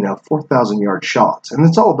 4,000-yard shots, and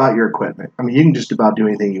it's all about your equipment. I mean, you can just about do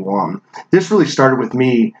anything you want. This really started with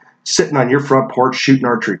me sitting on your front porch shooting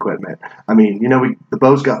archery equipment. I mean, the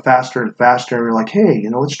bows got faster and faster, and we're like, hey,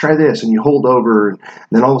 let's try this. And you hold over, and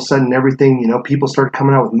then all of a sudden everything, people started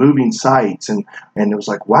coming out with moving sights, and it was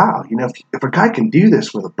like, wow, if a guy can do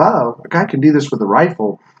this with a bow, a guy can do this with a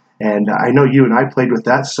rifle. And I know you and I played with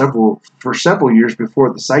that for several years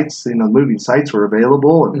before the sights, moving sights were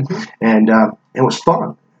available, and it was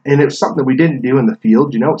fun. And it was something that we didn't do in the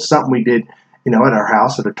field. It's something we did at our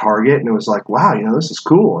house at a Target, and it was like, wow, this is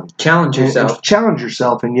cool. And Challenge yourself. And challenge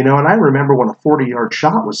yourself. And, and I remember when a 40-yard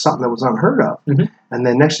shot was something that was unheard of. Mm-hmm. And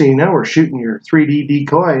then next thing you know, we're shooting your 3D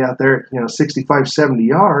decoy out there at, 65, 70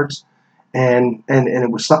 yards. And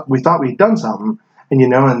it was, we thought we'd done something. And,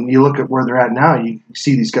 and you look at where they're at now, you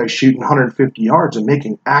see these guys shooting 150 yards and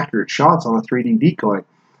making accurate shots on a 3D decoy.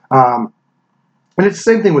 And it's the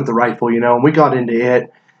same thing with the rifle, and we got into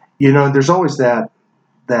it. There's always that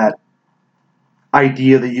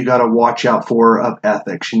idea that you got to watch out for of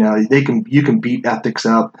ethics. You can beat ethics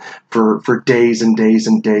up for days and days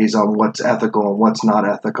and days on what's ethical and what's not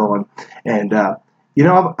ethical. And I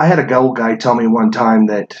had a guy tell me one time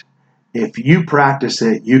that if you practice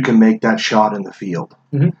it, you can make that shot in the field.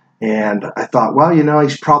 Mm-hmm. And I thought, well,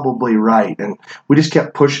 he's probably right. And we just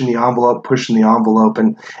kept pushing the envelope.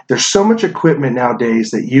 And there's so much equipment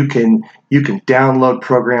nowadays that you can download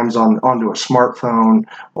programs onto a smartphone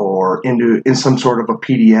or in some sort of a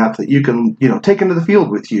PDF that you can, take into the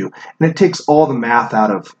field with you. And it takes all the math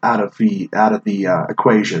out of the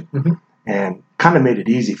equation, mm-hmm. and kind of made it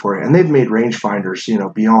easy for you. And they've made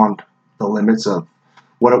rangefinders, beyond the limits of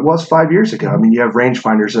what it was 5 years ago. I mean, you have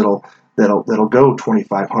rangefinders that'll go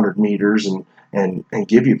 2,500 meters and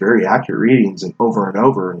give you very accurate readings and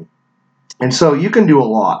over. And so you can do a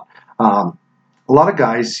lot. A lot of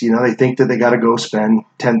guys, they think that they got to go spend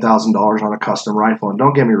 $10,000 on a custom rifle. And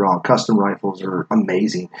don't get me wrong, custom rifles are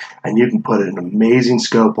amazing, and you can put an amazing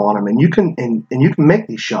scope on them, and you can make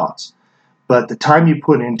these shots. But the time you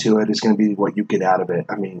put into it is going to be what you get out of it.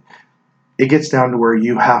 I mean, it gets down to where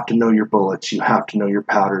you have to know your bullets, you have to know your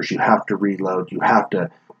powders, you have to reload, you have to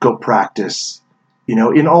go practice, in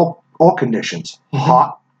all conditions, mm-hmm.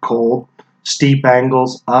 hot, cold, steep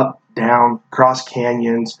angles, up, down, cross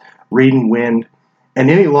canyons, reading wind. And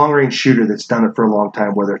any long-range shooter that's done it for a long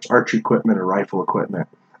time, whether it's archery equipment or rifle equipment,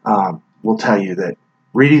 will tell you that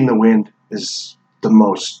reading the wind is the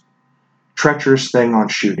most treacherous thing on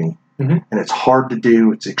shooting. Mm-hmm. And it's hard to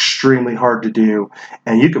do. It's extremely hard to do.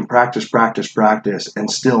 And you can practice, and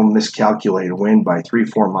still miscalculate a wind by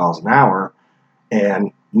 3-4 miles an hour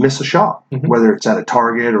and miss a shot, mm-hmm. whether it's at a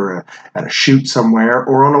target or at a shoot somewhere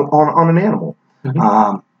or on an animal.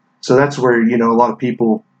 Mm-hmm. So that's where, a lot of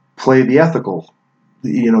people play the ethical,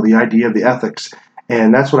 the idea of the ethics.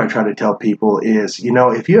 And that's what I try to tell people is,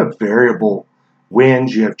 if you have variable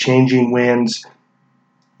winds, you have changing winds,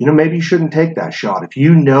 maybe you shouldn't take that shot. If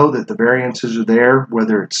you know that the variances are there,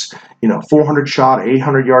 whether it's, 400 shot,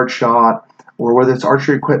 800-yard shot, or whether it's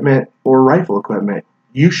archery equipment or rifle equipment,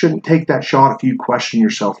 you shouldn't take that shot if you question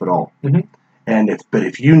yourself at all. Mm-hmm. But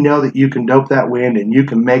if you know that you can dope that wind and you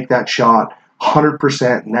can make that shot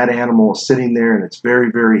 100%, and that animal is sitting there and it's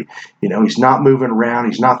very, very, he's not moving around,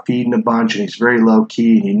 he's not feeding a bunch, and he's very low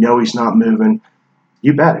key, and he's not moving,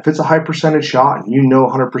 you bet. If it's a high percentage shot and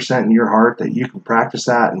 100% in your heart that you can practice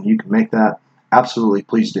that and you can make that, absolutely,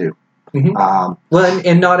 please do. Mm-hmm. Well,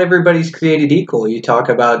 and not everybody's created equal. You talk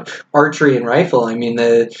about archery and rifle. I mean,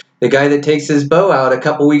 the guy that takes his bow out a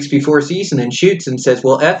couple weeks before season and shoots and says,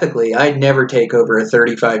 well, ethically, I'd never take over a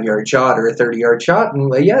 35-yard shot or a 30-yard shot.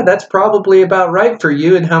 And yeah, that's probably about right for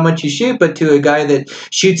you and how much you shoot. But to a guy that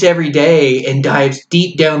shoots every day and dives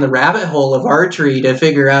deep down the rabbit hole of archery to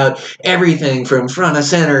figure out everything from front of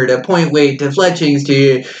center to point weight to fletchings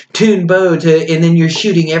to tuned bow and then you're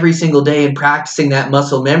shooting every single day and practicing that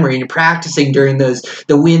muscle memory and you're practicing during the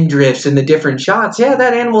wind drifts and the different shots. Yeah,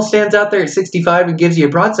 that animal stands out there at 65 and gives you a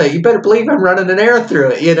broadside. You better believe I'm running an arrow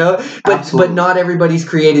through it, But not everybody's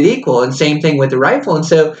created equal, and same thing with the rifle. And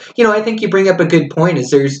so, I think you bring up a good point.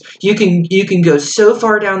 Is you can go so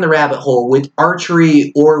far down the rabbit hole with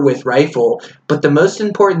archery or with rifle, but the most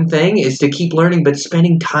important thing is to keep learning, but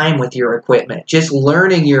spending time with your equipment, just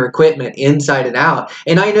learning your equipment inside and out.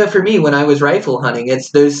 And I know for me, when I was rifle hunting,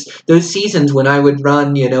 it's those seasons when I would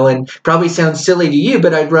run, and probably sounds silly to you,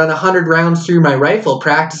 but I'd run 100 rounds through my rifle,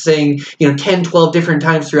 practicing, 10, 12 different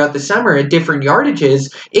times throughout the summer at different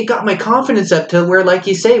yardages. It got my confidence up to where, like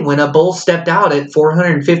you say, when a bull stepped out at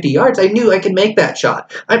 450 yards, I knew I could make that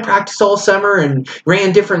shot. I practiced all summer and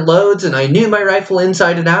ran different loads, and I knew my rifle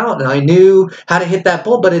inside and out, and I knew how to hit that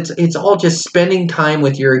bull. But it's all just spending time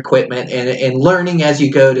with your equipment and learning as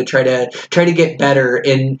you go to try to get better.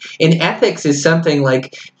 And ethics is something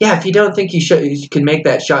like, yeah, if you don't think you can make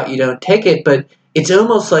that shot, you don't take it. But it's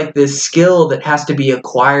almost like this skill that has to be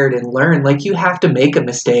acquired and learned. Like, you have to make a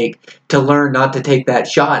mistake to learn not to take that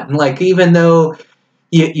shot. And like, even though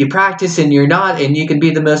you practice and you're not, and you can be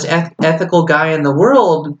the most ethical guy in the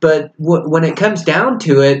world, but when it comes down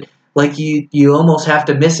to it, like you almost have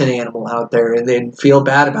to miss an animal out there and then feel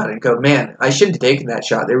bad about it and go, man, I shouldn't have taken that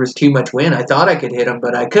shot. There was too much wind. I thought I could hit him,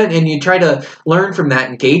 but I couldn't. And you try to learn from that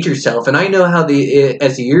and gauge yourself. And I know how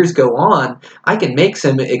as the years go on, I can make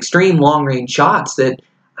some extreme long range shots that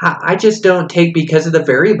I just don't take because of the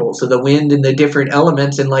variables of the wind and the different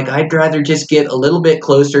elements. And like, I'd rather just get a little bit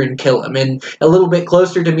closer and kill him, and a little bit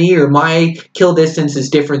closer to me, or my kill distance is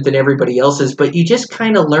different than everybody else's. But you just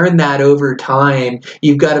kind of learn that over time.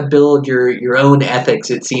 You've got to build your own ethics,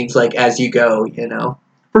 it seems like, as you go,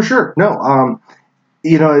 For sure. No.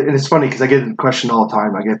 And it's funny because I get the question all the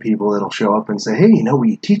time. I get people that'll show up and say, hey, will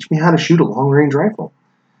you teach me how to shoot a long range rifle?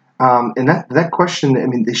 And that question, I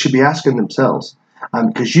mean, they should be asking themselves.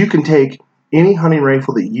 Because you can take any hunting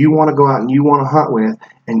rifle that you want to go out and you want to hunt with,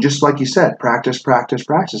 and just like you said, practice.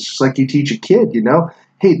 Just like you teach a kid,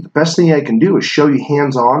 hey, the best thing I can do is show you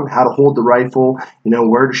hands-on how to hold the rifle,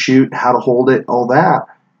 where to shoot, how to hold it, all that,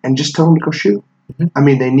 and just tell them to go shoot. Mm-hmm. I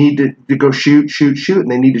mean, they need to go shoot,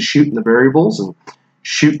 and they need to shoot in the variables and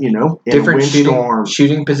shoot, in different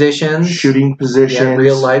shooting positions,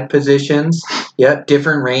 real life positions,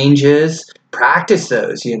 different ranges. Practice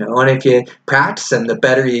those, and if you practice them, the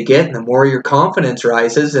better you get and the more your confidence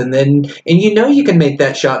rises, and you can make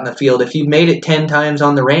that shot in the field if you've made it 10 times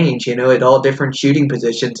on the range, at all different shooting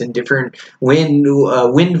positions and different wind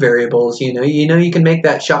variables, you can make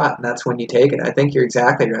that shot, and that's when you take it. I think you're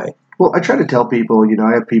exactly right. Well, I try to tell people,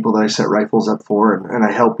 I have people that I set rifles up for, and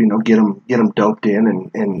I help, get them doped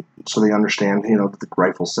in, and so they understand, that the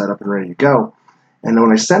rifle's set up and ready to go. And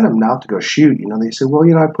when I send them out to go shoot, they say, well,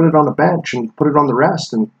 I put it on the bench and put it on the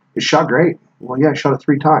rest, and it shot great. Well, yeah, I shot it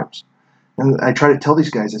 3 times. And I try to tell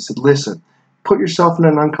these guys, I said, listen, put yourself in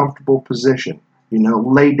an uncomfortable position.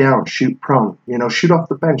 Lay down, shoot prone. Shoot off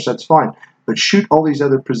the bench, that's fine. But shoot all these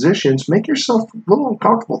other positions, make yourself a little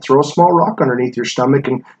uncomfortable. Throw a small rock underneath your stomach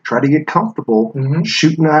and try to get comfortable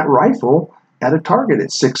shooting that rifle at a target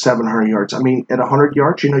at 600-700 yards. I mean, at 100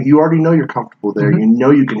 yards, you already know you're comfortable there.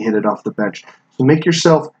 Mm-hmm. You can hit it off the bench. So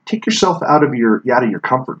take yourself out of your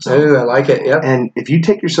comfort zone. Ooh, I like it. Yep. And if you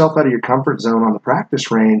take yourself out of your comfort zone on the practice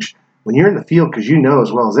range, when you're in the field, because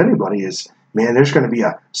as well as anybody is, man, there's going to be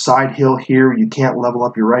a side hill here. You can't level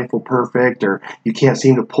up your rifle perfect, or you can't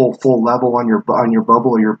seem to pull full level on your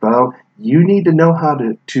bubble or your bow. You need to know how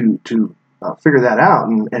to figure that out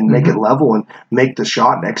and make it level and make the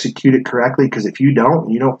shot and execute it correctly. Because if you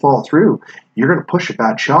don't follow through, you're going to push a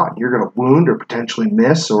bad shot. You're going to wound or potentially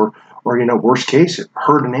miss, or worst case,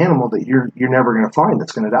 hurt an animal that you're never going to find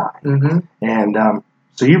that's going to die. Mm-hmm. And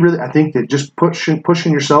so I think that just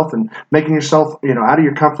pushing yourself and making yourself out of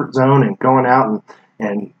your comfort zone and going out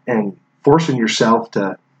and forcing yourself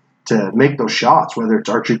to make those shots, whether it's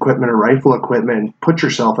archery equipment or rifle equipment, and put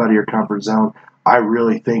yourself out of your comfort zone. I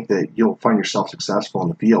really think that you'll find yourself successful in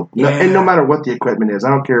the field. Yeah. And no matter what the equipment is, I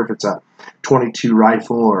don't care if it's a .22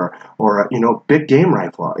 rifle or a big game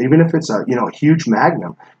rifle, even if it's a huge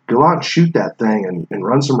Magnum, go out and shoot that thing and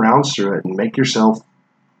run some rounds through it and make yourself,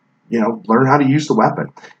 learn how to use the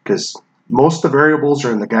weapon, because most of the variables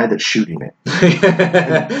are in the guy that's shooting it.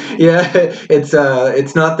 Yeah,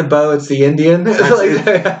 it's not the bow, it's the Indian. That's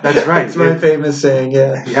right. It's my famous saying.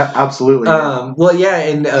 Yeah. Yeah, absolutely. Well, yeah,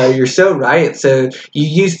 and you're so right. So you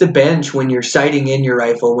use the bench when you're sighting in your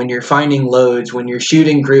rifle, when you're finding loads, when you're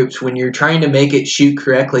shooting groups, when you're trying to make it shoot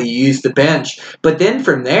correctly. You use the bench, but then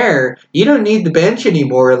from there, you don't need the bench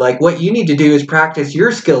anymore. Like, what you need to do is practice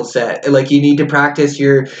your skill set. Like, you need to practice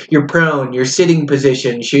your prone, your sitting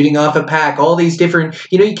position, shooting off a pack, all these different,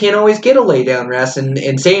 you can't always get a lay down rest,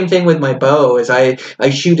 and same thing with my bow, is I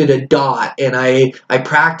shoot at a dot, and I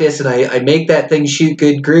practice, and I make that thing shoot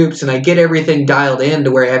good groups, and I get everything dialed in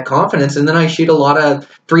to where I have confidence, and then I shoot a lot of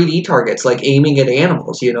 3D targets, like aiming at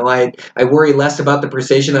animals. I worry less about the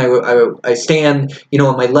precision. I stand,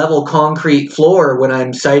 on my level concrete floor when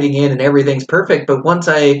I'm sighting in and everything's perfect, but once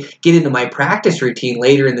I get into my practice routine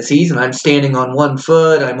later in the season, I'm standing on one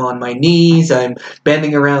foot, I'm on my knees, I'm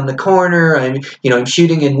bending around the corner, I'm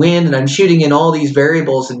shooting in wind, and I'm shooting in all these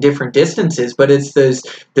variables in different distances, but it's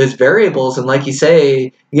those variables, and like you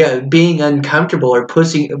say, being uncomfortable or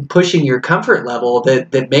pushing your comfort level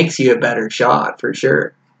that makes you a better shot, for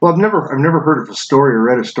sure. Well, I've never heard of a story or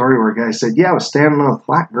read a story where a guy said, "Yeah, I was standing on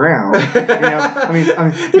flat ground." I mean,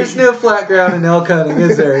 there's no flat ground in elk hunting,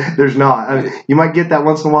 is there? There's not. I mean, you might get that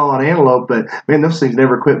once in a while on antelope, but man, those things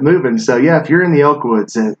never quit moving. So yeah, if you're in the elk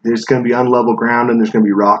woods, there's going to be unlevel ground and there's going to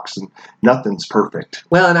be rocks, and nothing's perfect.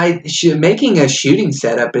 Well, and making a shooting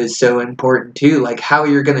setup is so important too. Like how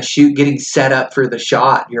you're going to shoot, getting set up for the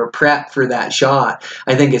shot, your prep for that shot,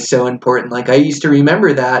 I think is so important. Like I used to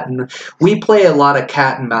remember that, and we play a lot of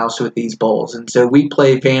cat and mouse with these bulls. And so we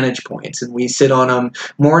play vantage points, and we sit on them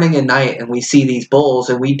morning and night, and we see these bulls,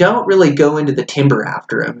 and we don't really go into the timber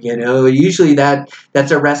after them. Usually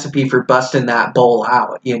that's a recipe for busting that bull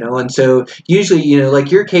out. And so usually,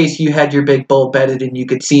 like your case, you had your big bull bedded and you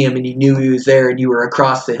could see him and you knew he was there and you were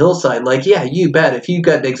across the hillside. Like, yeah, you bet if you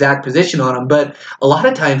got the exact position on him. But a lot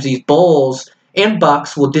of times these bulls and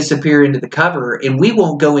bucks will disappear into the cover, and we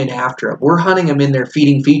won't go in after them. We're hunting them in their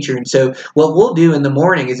feeding feature. And so what we'll do in the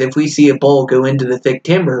morning is if we see a bull go into the thick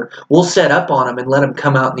timber, we'll set up on them and let them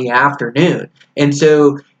come out in the afternoon. And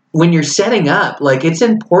so when you're setting up, like, it's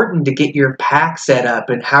important to get your pack set up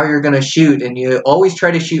and how you're going to shoot. And you always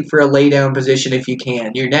try to shoot for a lay down position if you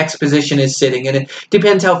can. Your next position is sitting, and it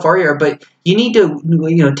depends how far you are, but you need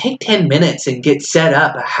to, take 10 minutes and get set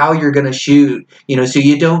up how you're going to shoot, so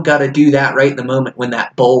you don't got to do that right in the moment when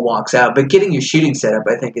that bull walks out. But getting your shooting set up,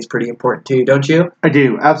 I think, is pretty important too, don't you? I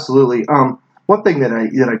do, absolutely. One thing that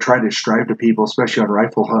I try to strive to people, especially on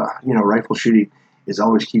rifle shooting, is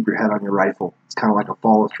always keep your head on your rifle. It's kind of like a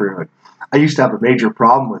follow through. And I used to have a major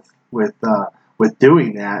problem with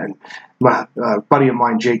doing that. And my buddy of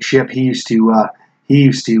mine, Jake Ship, he used to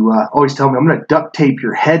always tell me, "I'm going to duct tape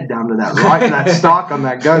your head down to that stock on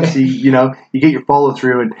that gun." So you get your follow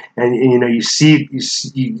through, and you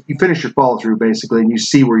finish your follow through basically, and you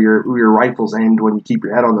see where your rifle's aimed when you keep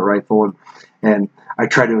your head on the rifle. And I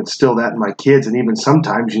try to instill that in my kids, and even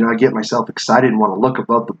sometimes, I get myself excited and want to look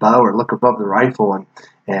above the bow or look above the rifle,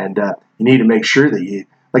 and you need to make sure that you,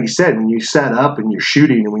 like you said, when you set up and you're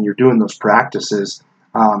shooting and when you're doing those practices,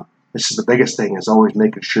 this is the biggest thing, is always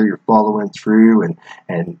making sure you're following through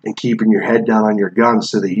and keeping your head down on your gun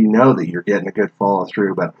so that you know that you're getting a good follow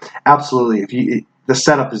through. But absolutely, the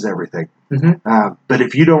setup is everything. Mm-hmm. But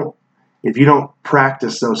if you don't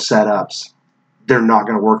practice those setups, they're not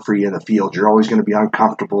going to work for you in the field. You're always going to be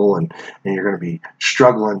uncomfortable and you're going to be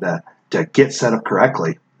struggling to get set up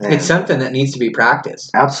correctly. And it's something that needs to be practiced.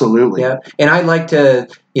 Absolutely. Yeah. And I like to,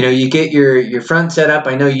 you get your front set up.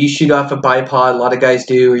 I know you shoot off a bipod. A lot of guys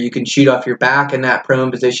do, or you can shoot off your back in that prone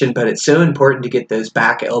position, but it's so important to get those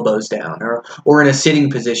back elbows down or in a sitting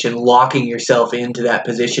position, locking yourself into that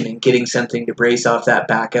position and getting something to brace off that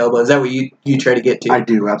back elbow. Is that what you try to get to? I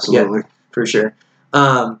do. Absolutely. Yeah, for sure.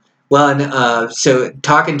 Well, and so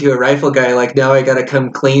talking to a rifle guy, like, now I got to come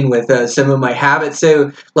clean with some of my habits.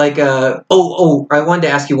 So, like, I wanted to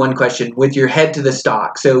ask you one question with your head to the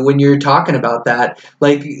stock. So when you're talking about that,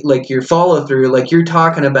 like your follow through, like you're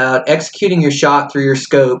talking about executing your shot through your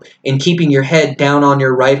scope and keeping your head down on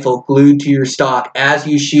your rifle, glued to your stock as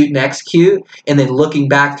you shoot and execute, and then looking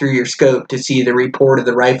back through your scope to see the report of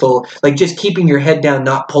the rifle, like just keeping your head down,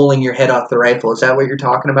 not pulling your head off the rifle. Is that what you're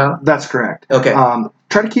talking about? That's correct. Okay.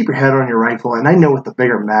 Try to keep your head on your rifle, and I know with the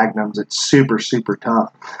bigger magnums, it's super, super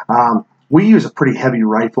tough. We use a pretty heavy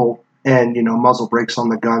rifle, and muzzle brakes on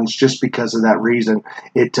the guns just because of that reason.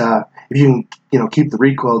 If you can keep the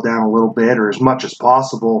recoil down a little bit or as much as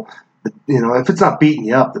possible, if it's not beating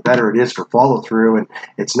you up, the better it is for follow through. And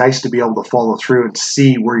it's nice to be able to follow through and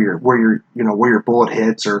see where your bullet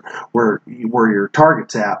hits or where your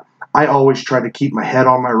target's at. I always try to keep my head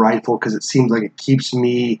on my rifle because it seems like it keeps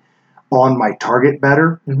me on my target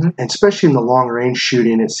better. Mm-hmm. And especially in the long range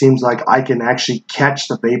shooting, it seems like I can actually catch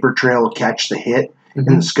the vapor trail, catch the hit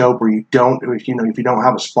in the scope where if you don't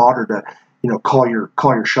have a spotter to call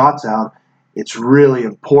your shots out. It's really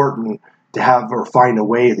important to have or find a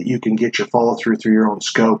way that you can get your follow through your own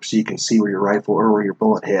scope so you can see where your rifle or where your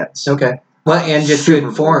bullet hits. Okay. Well, and just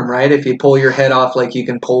good form, right? If you pull your head off, like, you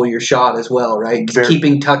can pull your shot as well, right?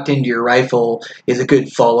 Keeping tucked into your rifle is a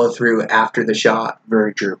good follow through after the shot.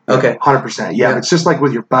 Very true. Okay. 100%. Yeah. It's just like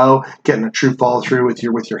with your bow, getting a true follow through with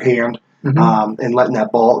your hand, and letting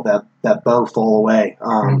that bow fall away,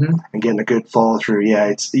 and getting a good follow through.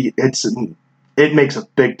 Yeah, it makes a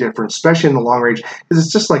big difference, especially in the long range, because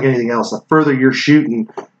it's just like anything else. The further you're shooting,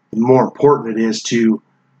 the more important it is to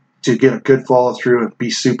get a good follow through and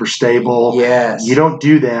be super stable. Yes. You don't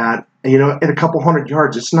do that, at a couple 100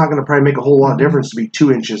 yards, it's not going to probably make a whole lot of difference to be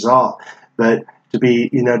 2 inches off. But to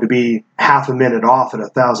be half a minute off at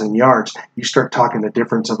 1,000 yards, you start talking the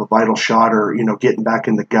difference of a vital shot or, getting back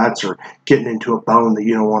in the guts or getting into a bone that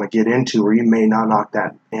you don't want to get into, or you may not knock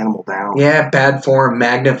that animal down. Yeah, bad form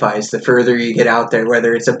magnifies the further you get out there,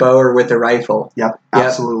 whether it's a bow or with a rifle. Yep,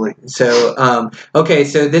 absolutely. So, okay,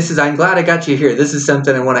 so I'm glad I got you here. This is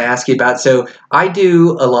something I want to ask you about. So I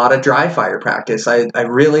do a lot of dry fire practice. I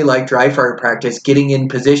really like dry fire practice, getting in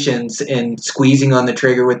positions and squeezing on the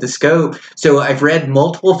trigger with the scope. So I've read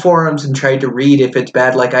multiple forums and tried to read if it's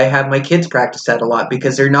bad. Like, I have my kids practice that a lot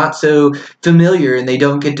because they're not so familiar and they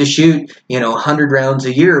don't get to shoot, 100 rounds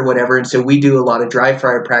a year or whatever. And so we do a lot of dry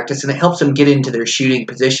fire fire practice, and it helps them get into their shooting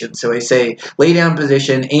position. So I say, lay down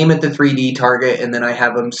position, aim at the 3D target, and then I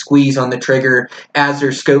have them squeeze on the trigger as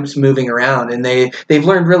their scope's moving around. And they've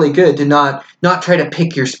learned really good to not try to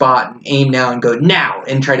pick your spot and aim now and go now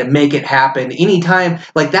and try to make it happen anytime.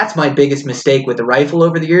 Like, that's my biggest mistake with the rifle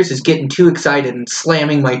over the years, is getting too excited and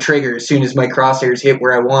slamming my trigger as soon as my crosshairs hit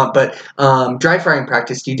where I want. But dry firing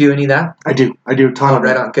practice, do you do any of that? I do a ton of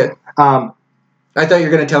right it. on, good. I thought you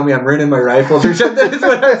were going to tell me I'm ruining my rifles or something. That's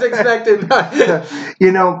what I was expecting.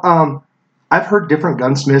 I've heard different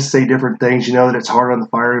gunsmiths say different things. That it's hard on the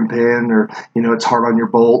firing pin, or it's hard on your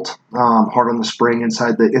bolt, hard on the spring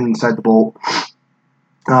inside the bolt.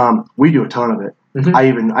 We do a ton of it.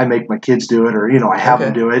 Mm-hmm. I make my kids do it, or I have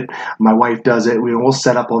them do it. My wife does it. We'll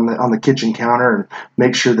set up on the kitchen counter and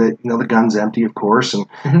make sure that the gun's empty, of course, and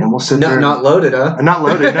we'll sit there. Not loaded, huh? Not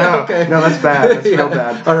loaded. No, okay. No, that's bad. That's real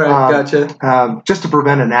bad. All right, gotcha. Just to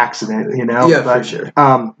prevent an accident, Yeah, for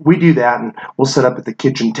sure. We do that, and we'll set up at the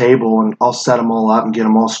kitchen table, and I'll set them all up and get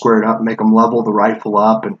them all squared up, and make them level the rifle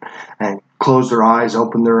up, and close their eyes,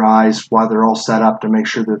 open their eyes while they're all set up to make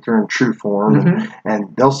sure that they're in true form,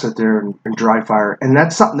 and they'll sit there and dry fire. And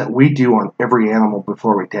that's something that we do on every animal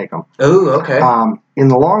before we take them. Oh, okay. In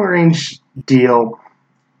the long range deal,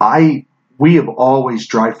 we have always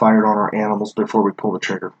dry fired on our animals before we pull the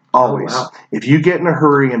trigger. Always. Oh, wow. If you get in a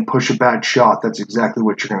hurry and push a bad shot, that's exactly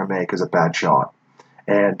what you're going to make, is a bad shot.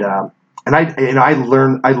 And I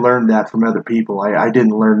learned that from other people. I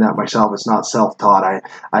didn't learn that myself. It's not self-taught.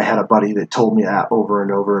 I had a buddy that told me that over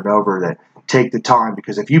and over and over, that take the time,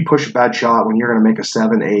 because if you push a bad shot when you're going to make a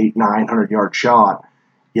 7, 8, 900 yard shot,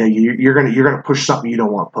 you're gonna push something you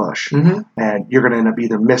don't want to push, and you're gonna end up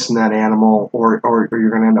either missing that animal or you're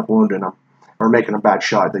gonna end up wounding them or making a bad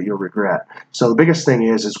shot that you'll regret. So the biggest thing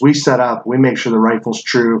is we set up, we make sure the rifle's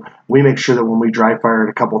true, we make sure that when we dry fire it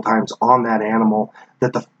a couple of times on that animal,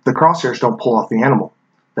 that the crosshairs don't pull off the animal,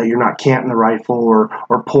 that you're not canting the rifle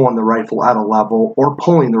or pulling the rifle out of level or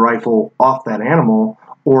pulling the rifle off that animal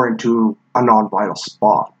or into a non-vital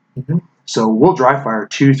spot. So we'll dry fire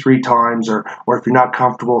 2-3 times, or if you're not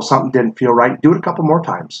comfortable, something didn't feel right, do it a couple more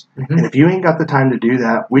times. And if you ain't got the time to do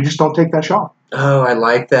that, we just don't take that shot. Oh, I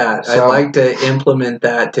like that. So, I'd like to implement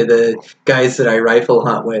that to the guys that I rifle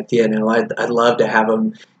hunt with. I'd love to have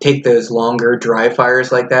them take those longer dry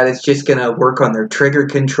fires like that. It's just going to work on their trigger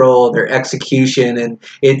control, their execution, and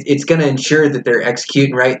it's going to ensure that they're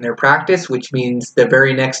executing right in their practice, which means the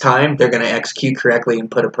very next time they're going to execute correctly and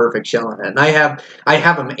put a perfect shell in it. And I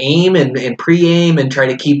have them aim and pre-aim and try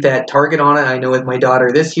to keep that target on it. I know with my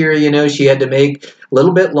daughter this year, she had to make a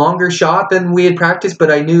little bit longer shot than we had practiced, but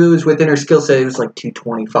I knew it was within her skill set. It was like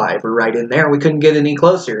 225 or right in there. We couldn't get any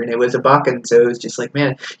closer, and it was a buck, and so it was just like,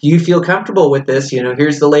 man, you feel comfortable with this?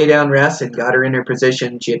 Here's the lay down rest, and got her in her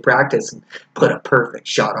position. She had practiced and put a perfect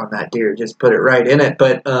shot on that deer, just put it right in it.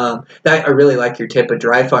 But I really like your tip of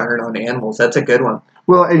dry firing on animals. That's a good one.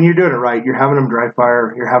 Well, and you're doing it right. You're having them dry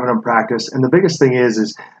fire. You're having them practice. And the biggest thing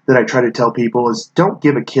is that I try to tell people is don't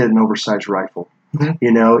give a kid an oversized rifle. Once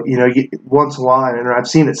in a while, and I've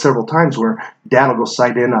seen it several times where dad will go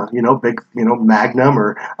sight in a big Magnum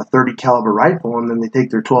or a 30 caliber rifle, and then they take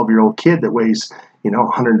their 12-year-old kid that weighs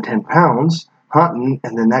 110 pounds hunting,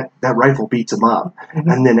 and then that rifle beats them up.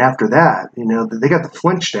 And then after that, they got the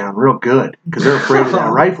flinch down real good because they're afraid of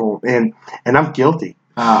that rifle. And I'm guilty.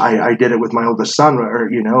 I did it with my oldest son,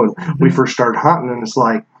 and we first started hunting, and it's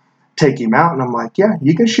like, take him out, and I'm like, yeah,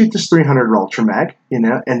 you can shoot this 300 Ultra Mag,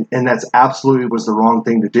 and that's absolutely was the wrong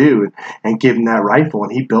thing to do, and give him that rifle,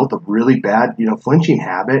 and he built a really bad, flinching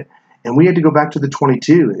habit, and we had to go back to the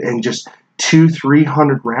 22 and just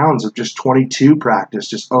 200-300 rounds of just 22 practice,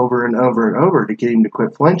 just over and over and over to get him to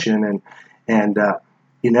quit flinching, and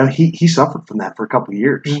he suffered from that for a couple of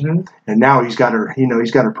years, and now he's got her,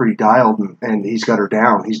 he's got her pretty dialed, and he's got her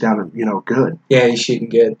down. He's down, good. Yeah, he's shooting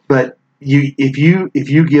good, but. If you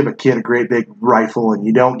give a kid a great big rifle and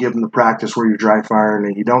you don't give them the practice where you're dry firing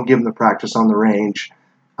and you don't give them the practice on the range,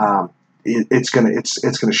 it's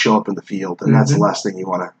gonna show up in the field, and that's the last thing you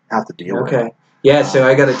want to have to deal with. Okay. Yeah, so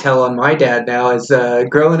I got to tell on my dad now. Is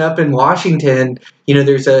growing up in Washington,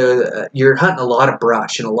 you're hunting a lot of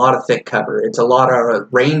brush and a lot of thick cover. It's a lot of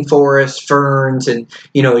rainforest, ferns, and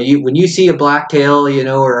when you see a blacktail,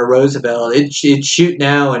 or a Roosevelt, it's shoot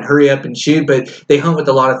now and hurry up and shoot. But they hunt with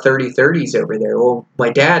a lot of 30-30s over there. Well, my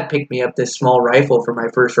dad picked me up this small rifle for my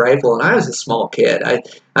first rifle, and I was a small kid.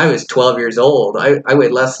 I was 12 years old. I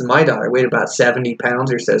weighed less than my daughter. I weighed about 70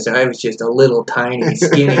 pounds or so. So I was just a little tiny,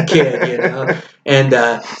 skinny kid, And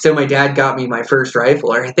so my dad got me my first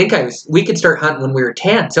rifle. Or I think we could start hunting when we were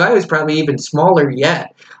 10. So I was probably even smaller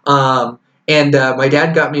yet. And my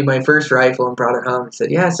dad got me my first rifle and brought it home and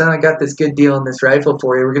said, "Yeah, son, I got this good deal on this rifle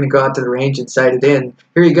for you. We're going to go out to the range and sight it in.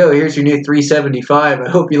 Here you go. Here's your new 375. I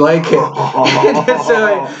hope you like it."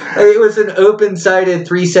 So it was an open-sighted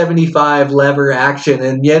 375 lever action.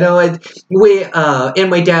 And, and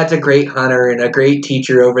my dad's a great hunter and a great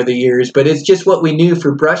teacher over the years, but it's just what we knew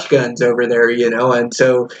for brush guns over there, And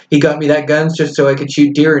so he got me that gun just so I could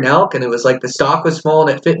shoot deer and elk. And it was like the stock was small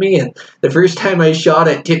and it fit me. And the first time I shot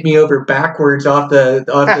it, tipped me over backwards off the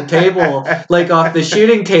table, like off the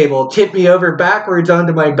shooting table, tipped me over backwards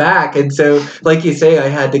onto my back. And so, like you say, I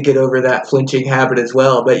had to get over that flinching habit as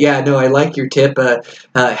well. But yeah, no, I like your tip,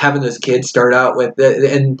 having those kids start out with,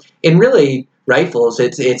 and really rifles,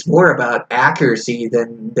 it's more about accuracy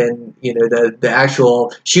than the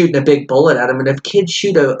actual shooting a big bullet at them. And if kids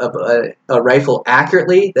shoot a rifle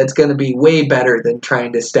accurately, that's going to be way better than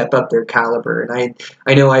trying to step up their caliber. And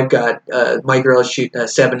I know I've got my girl's shooting a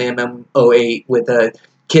 7mm08 with a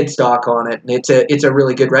kid stock on it, and it's a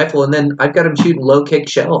really good rifle. And then I've got them shooting low kick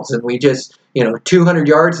shells, and we just 200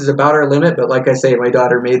 yards is about our limit. But like I say, my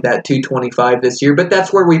daughter made that 225 this year. But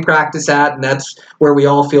that's where we practice at, and that's where we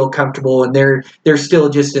all feel comfortable. And they're still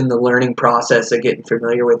just in the learning process of getting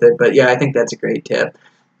familiar with it. But yeah, I think that's a great tip.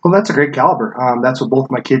 Well, that's a great caliber. That's what both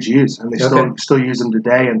my kids use, and they still use them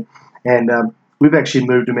today. And we've actually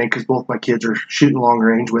moved them in because both my kids are shooting long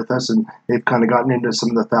range with us, and they've kind of gotten into some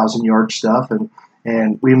of the 1,000-yard stuff.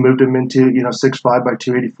 And we moved them into 6.5 by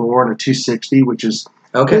 284 and a 260, which is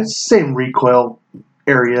same recoil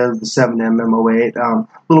area of the 7mm08, a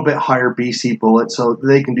little bit higher BC bullet, so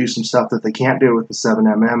they can do some stuff that they can't do with the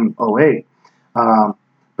 7mm08.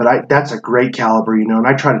 But that's a great caliber, and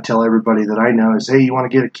I try to tell everybody that I know is, hey, you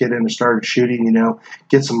want to get a kid in and start shooting,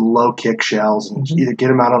 get some low kick shells and either get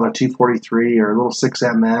them out on a 243 or a little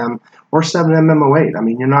 6mm or 7mm08. I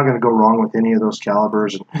mean, you're not going to go wrong with any of those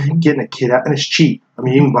calibers, and getting a kid out, and it's cheap. I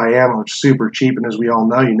mean, you can buy ammo, it's super cheap, and as we all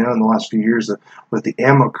know, in the last few years with the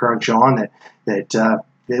ammo crunch on that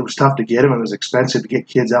it was tough to get them. It was expensive to get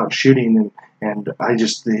kids out shooting, and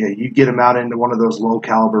you get them out into one of those low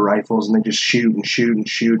caliber rifles, and they just shoot and shoot and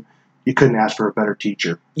shoot. You couldn't ask for a better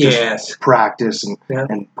teacher. Yes. Just practice and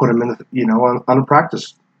put them in on a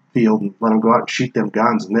practice field and let them go out and shoot them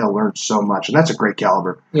guns, and they'll learn so much. And that's a great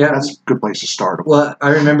caliber. Yeah, that's a good place to start. Well, I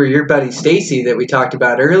remember your buddy Stacy that we talked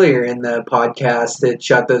about earlier in the podcast that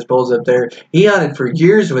shot those bulls up there. He hunted for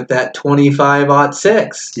years with that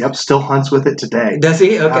 25-06. Yep, still hunts with it today. Does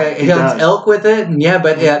he? Okay, he hunts elk with it, and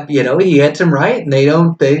he hits them right, and they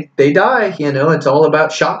die. It's all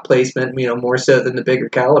about shot placement, more so than the bigger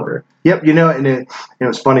caliber. Yep, and it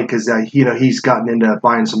was funny because he's gotten into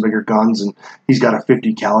buying some bigger guns, and he's got a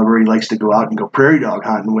 50 caliber he likes to go out and go prairie dog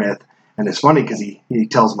hunting with. And it's funny because he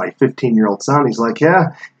tells my 15-year-old son, he's like,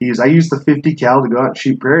 I use the 50 cal to go out and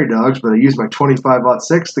shoot prairie dogs, but I use my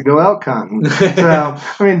 25-06 to go elk hunting. So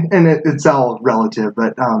I mean, and it's all relative,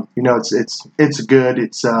 but it's good.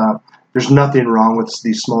 It's there's nothing wrong with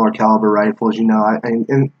these smaller caliber rifles.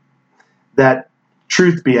 And that.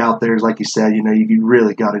 Truth be out there is, like you said, you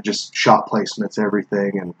really got to just shot placements,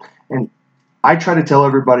 everything. And I try to tell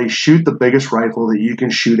everybody, shoot the biggest rifle that you can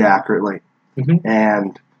shoot accurately. Mm-hmm.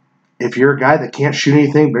 And if you're a guy that can't shoot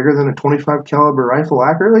anything bigger than a 25 caliber rifle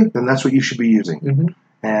accurately, then that's what you should be using. Mm-hmm.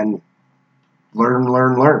 And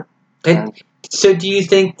learn. And so do you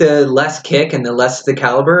think the less kick and the less the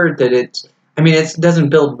caliber, that it doesn't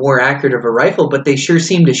build more accurate of a rifle, but they sure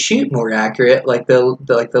seem to shoot more accurate, like the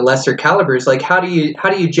lesser calibers. Like, how do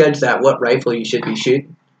you judge that, what rifle you should be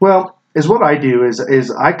shooting? Well, what I do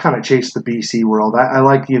is I kind of chase the BC world.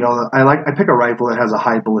 I pick a rifle that has a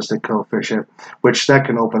high ballistic coefficient, which that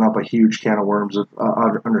can open up a huge can of worms of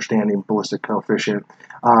understanding ballistic coefficient.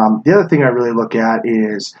 The other thing I really look at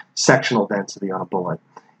is sectional density on a bullet.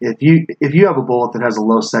 If you have a bullet that has a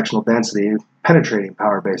low sectional density, penetrating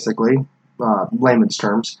power basically, layman's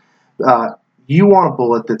terms, you want a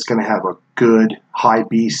bullet that's going to have a good high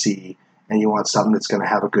BC, and you want something that's going to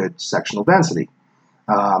have a good sectional density.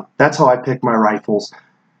 That's how I pick my rifles.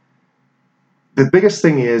 The biggest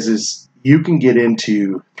thing is you can get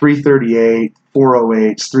into 338,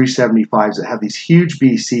 408s, 375s that have these huge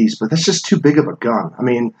BCs, but that's just too big of a gun. I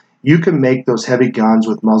mean, you can make those heavy guns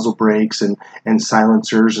with muzzle brakes and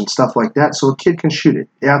silencers and stuff like that so a kid can shoot it.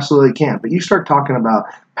 They absolutely can. But you start talking about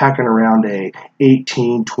packing around a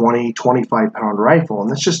 18, 20, 25-pound rifle,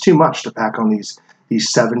 and that's just too much to pack on these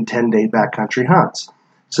 7-10-day backcountry hunts.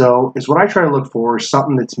 So is what I try to look for is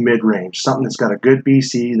something that's mid-range, something that's got a good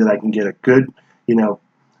BC, that I can get a good,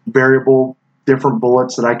 variable, different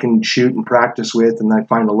bullets that I can shoot and practice with, and I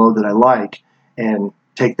find a load that I like, and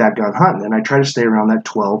take that gun hunting. And I try to stay around that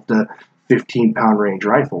 12 to 15-pound range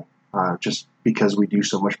rifle. just because we do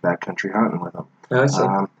so much backcountry hunting with them. I see.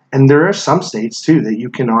 And there are some states too that you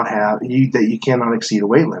cannot exceed a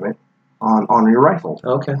weight limit on your rifle.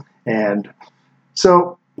 Okay. And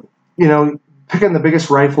so, picking the biggest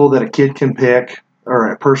rifle that a kid can pick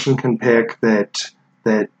or a person can pick that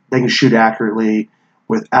they can shoot accurately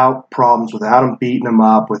without problems, without them beating them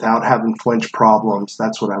up, without having flinch problems.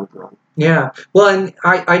 That's what I would run. Yeah. Well, and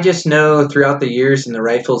I just know throughout the years in the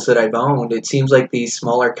rifles that I've owned, it seems like these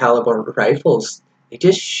smaller caliber rifles, they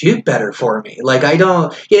just shoot better for me. Like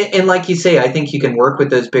and like you say, I think you can work with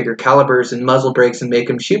those bigger calibers and muzzle brakes and make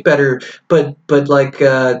them shoot better. But like,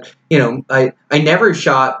 I never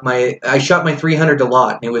shot I shot my 300 a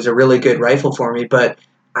lot, and it was a really good rifle for me. But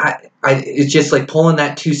it's just like pulling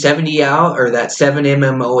that 270 out or that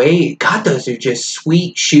 7mm08. God, those are just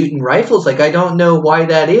sweet shooting rifles. Like, I don't know why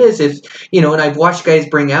that is. If and I've watched guys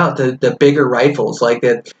bring out the bigger rifles, like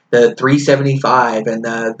the 375 and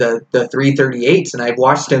the 338s, and I've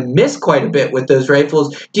watched them miss quite a bit with those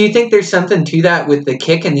rifles. Do you think there's something to that with the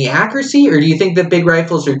kick and the accuracy, or do you think the big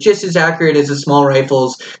rifles are just as accurate as the small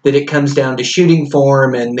rifles, that it comes down to shooting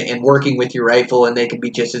form and working with your rifle, and they can be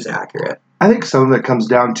just as accurate? I think some of it comes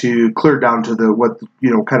down to what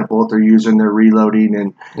kind of bullet they're using, their reloading,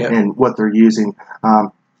 and what they're using.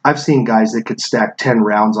 I've seen guys that could stack 10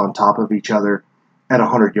 rounds on top of each other at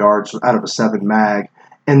 100 yards out of a 7 mag,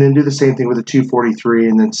 and then do the same thing with a 243,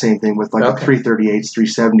 and then same thing with a 338s,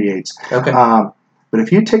 378s. Okay. But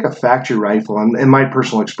if you take a factory rifle, and my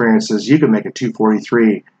personal experience is you can make a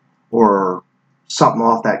 243 or something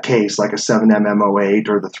off that case, like a 7mm08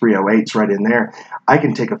 or the 308s right in there. I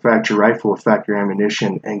can take a factory rifle with factory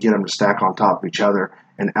ammunition and get them to stack on top of each other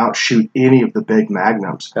and outshoot any of the big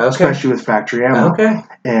magnums, especially with factory ammo. Okay.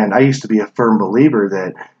 And I used to be a firm believer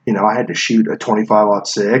that I had to shoot a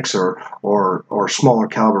 25-06 or smaller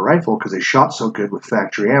caliber rifle because they shot so good with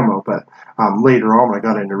factory ammo. But later on, when I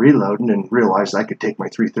got into reloading and realized I could take my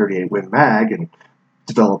 338 Win Mag and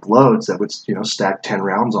develop loads that would stack 10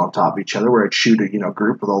 rounds on top of each other, where I'd shoot a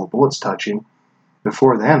group with all the bullets touching.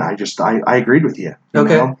 Before then, I agreed with you.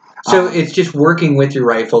 Okay. So it's just working with your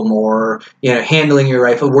rifle more, handling your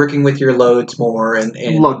rifle, working with your loads more, and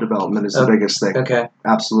load development is the biggest thing. Okay.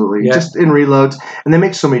 Absolutely. Yeah. Just in reloads, and they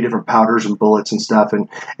make so many different powders and bullets and stuff,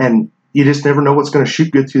 and you just never know what's going to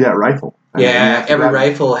shoot good through that rifle. Every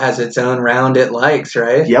rifle has its own round it likes,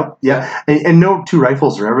 right? Yep, yeah. And no two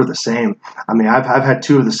rifles are ever the same. I mean, I've had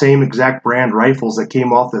two of the same exact brand rifles that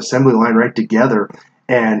came off the assembly line right together,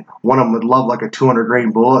 and one of them would love like a 200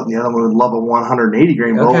 grain bullet, and the other one would love a 180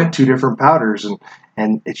 grain bullet with two different powders,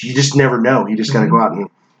 and you just never know. You just got to go out and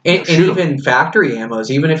even factory ammos,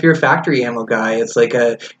 even if you're a factory ammo guy, it's like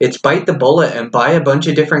it's bite the bullet and buy a bunch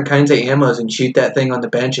of different kinds of ammos and shoot that thing on the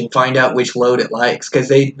bench and find out which load it likes, because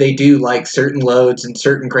they do like certain loads and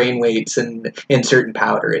certain grain weights and certain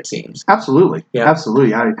powder, it seems. Absolutely. Yeah.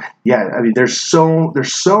 Absolutely. I mean, there's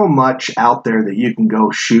so much out there that you can go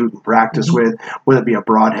shoot and practice with, whether it be a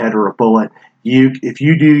broadhead or a bullet. If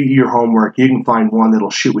you do your homework, you can find one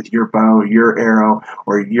that'll shoot with your bow, your arrow,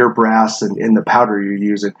 or your brass and the powder you're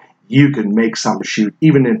using. You can make something shoot,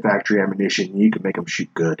 even in factory ammunition. You can make them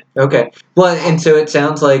shoot good. Okay. Well, and so it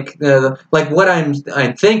sounds like what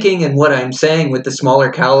I'm thinking and what I'm saying with the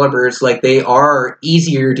smaller calibers, like they are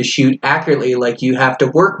easier to shoot accurately. Like you have to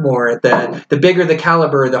work more at that. The bigger the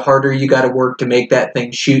caliber, the harder you got to work to make that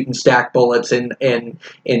thing shoot and stack bullets and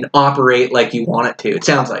operate like you want it to. It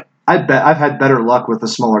sounds like. I bet I've had better luck with the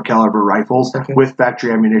smaller caliber rifles with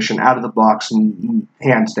factory ammunition out of the box and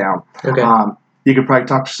hands down. Okay. You could probably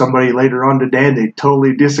talk to somebody later on today and they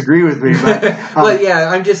totally disagree with me. But, well, yeah,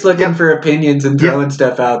 I'm just looking for opinions and throwing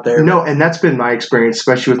stuff out there. No, and that's been my experience,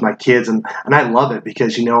 especially with my kids, and I love it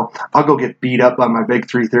because, I'll go get beat up by my big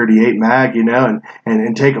 338 mag,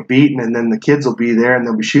 and take a beating, and then the kids will be there and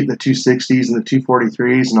they'll be shooting the 260s and the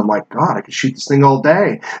 243s, and I'm like, God, I could shoot this thing all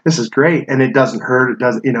day. This is great, and it doesn't hurt. It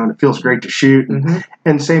doesn't, and it feels great to shoot.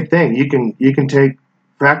 And same thing, you can take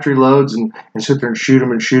factory loads and sit there and shoot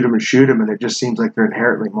them, and it just seems like they're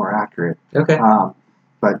inherently more accurate. Okay.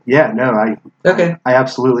 But yeah, no, I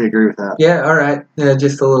absolutely agree with that. Yeah, all right.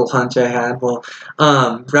 Just a little hunch I had. Well,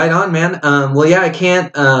 right on, man. Well, yeah, I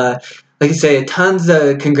can't. Like I say, tons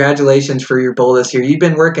of congratulations for your bull this year. You've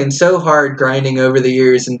been working so hard, grinding over the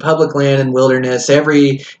years in public land and wilderness.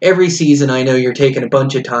 Every season, I know you're taking a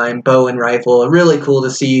bunch of time, bow and rifle. Really cool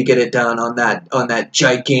to see you get it done on that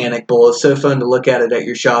gigantic bull. It's so fun to look at it at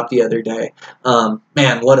your shop the other day.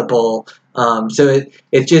 Man, what a bull! So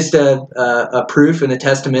it's just a proof and a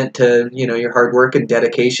testament to your hard work and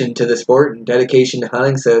dedication to the sport and dedication to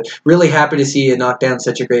hunting. So really happy to see you knock down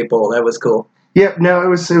such a great bull. That was cool. Yeah, no, it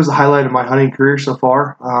was a highlight of my hunting career so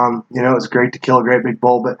far. It was great to kill a great big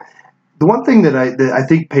bull, but the one thing that I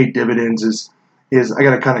think paid dividends is I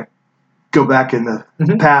got to kind of go back in the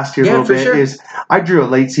past here a little bit. Sure. Is I drew a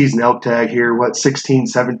late season elk tag here 16,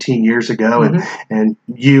 17 years ago, and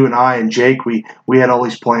you and I and Jake we had all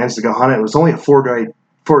these plans to go hunt it. It was only a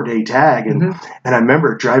 4-day tag, and I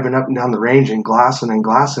remember driving up and down the range and glassing,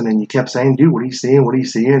 and you kept saying, "Dude, what are you seeing? What are you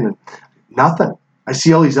seeing?" And nothing. I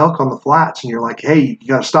see all these elk on the flats, and you're like, "Hey, you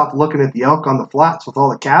got to stop looking at the elk on the flats with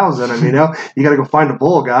all the cows in them. You know, you got to go find a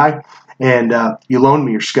bull, guy." And you loaned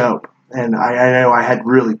me your scope, and I know I had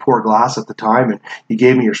really poor glass at the time, and you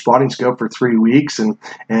gave me your spotting scope for 3 weeks, and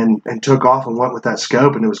took off and went with that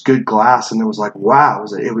scope, and it was good glass, and it was like, wow,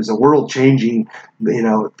 it was a world changing,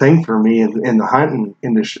 thing for me in the hunting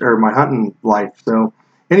or my hunting life. So,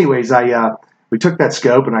 anyways, we took that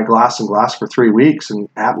scope and I glassed for 3 weeks and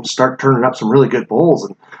happened to start turning up some really good bulls,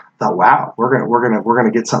 and thought, wow, we're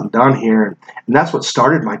gonna get something done here, and that's what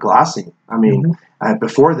started my glassing. I mean,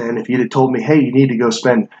 before then, if you'd have told me, hey, you need to go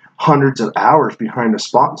spend hundreds of hours behind a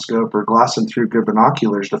spot scope or glassing through good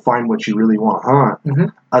binoculars to find what you really want to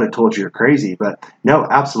hunt, I'd have told you you're crazy. But no,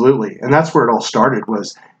 absolutely, and that's where it all started.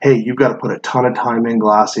 Was, hey, you've got to put a ton of time in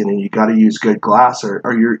glassing, and you got to use good glass, or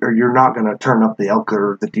you're not going to turn up the elk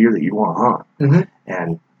or the deer that you want to hunt.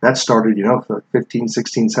 And that started, 15,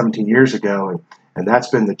 16, 17 years ago, and that's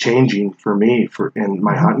been the changing for me in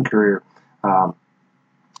my hunting career.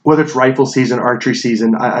 Whether it's rifle season, archery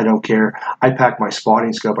season, I don't care. I pack my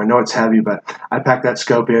spotting scope. I know it's heavy, but I pack that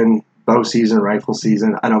scope in bow season, rifle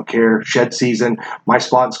season. I don't care. Shed season, my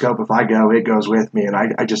spotting scope, if I go, it goes with me, and I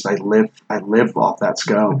live off that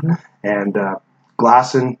scope. And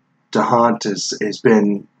glassing to hunt is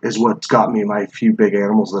what's got me my few big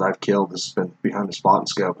animals that I've killed. Has been behind the spotting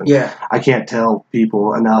scope, and I can't tell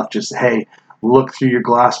people enough. Just, hey, look through your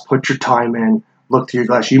glass, put your time in. Look through your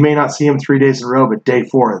glass. You may not see them 3 days in a row, but day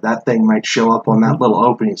 4, that thing might show up on that little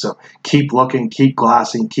opening. So keep looking, keep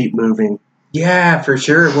glassing, keep moving. Yeah, for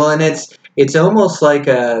sure. Well, and it's almost like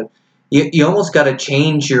you almost got to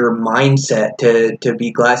change your mindset to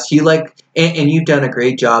be glass. And you've done a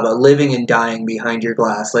great job of living and dying behind your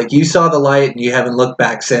glass. Like, you saw the light and you haven't looked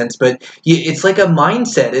back since, but it's like a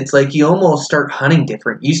mindset. It's like you almost start hunting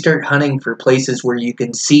different. You start hunting for places where you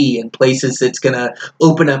can see, and places that's going to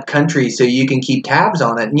open up country so you can keep tabs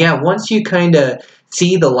on it. And yeah, once you kind of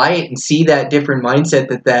see the light and see that different mindset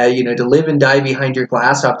that to live and die behind your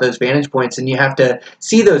glass off those vantage points, and you have to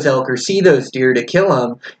see those elk or see those deer to kill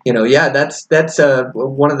them. That's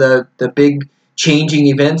one of the big changing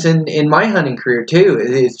events in my hunting career too,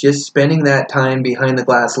 is just spending that time behind the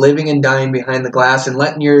glass, living and dying behind the glass, and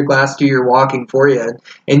letting your glass do your walking for you.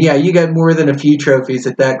 And yeah, you got more than a few trophies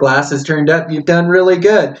that glass has turned up. You've done really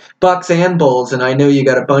good, bucks and bulls, and I know you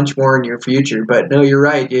got a bunch more in your future. But no, you're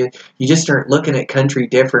right. You just start looking at country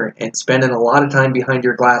different and spending a lot of time behind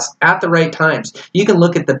your glass at the right times. You can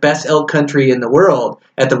look at the best elk country in the world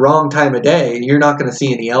at the wrong time of day, and you're not going to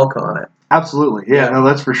see any elk on it. Absolutely, yeah, no,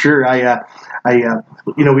 that's for sure.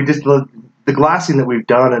 We just the glassing that we've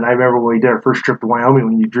done, and I remember when we did our first trip to Wyoming,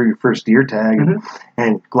 when you drew your first deer tag,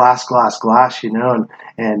 and glass,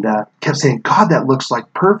 and kept saying, God, that looks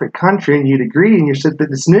like perfect country, and you'd agree, and you said, but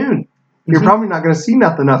it's noon. You're probably not going to see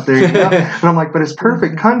nothing up there, And I'm like, but it's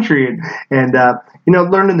perfect country, and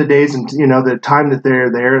learning the days and the time that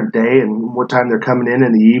they're there and day, and what time they're coming in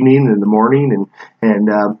the evening and in the morning,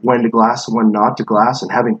 and when to glass and when not to glass,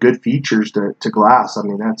 and having good features to glass. I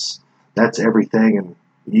mean, that's everything, and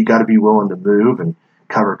you got to be willing to move and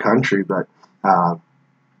cover country, but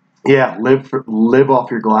live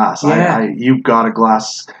off your glass. Yeah. You've got to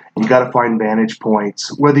glass. You got to find vantage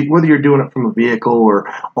points, whether you're doing it from a vehicle or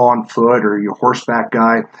on foot or you're a horseback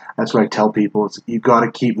guy. That's what I tell people: is you've got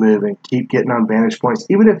to keep moving, keep getting on vantage points,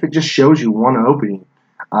 even if it just shows you one opening.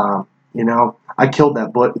 I killed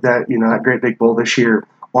that great big bull this year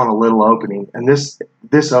on a little opening, and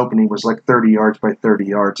this opening was like 30 yards by 30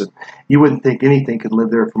 yards, and you wouldn't think anything could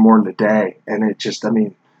live there for more than a day, and it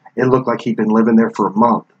looked like he'd been living there for a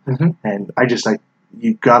month. And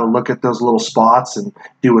you've got to look at those little spots and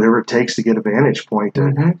do whatever it takes to get a vantage point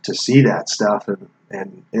to see that stuff,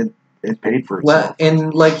 and it paid for itself. Well,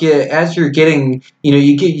 and as you're getting,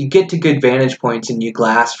 you get to good vantage points and you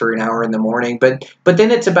glass for an hour in the morning, but then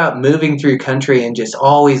it's about moving through country and just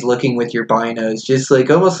always looking with your binos, just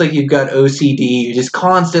almost like you've got OCD. You're just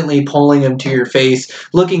constantly pulling them to your face,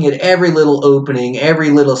 looking at every little opening, every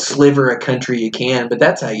little sliver of country you can. But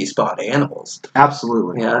that's how you spot animals.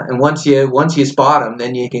 Absolutely. Yeah, and once you spot them,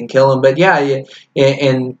 then you can kill them. But yeah,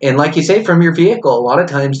 and like you say, from your vehicle, a lot of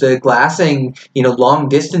times the glassing, long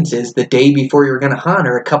distances, is the day before you're going to hunt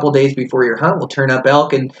or a couple days before your hunt will turn up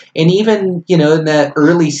elk. And even, in that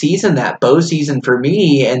early season, that bow season for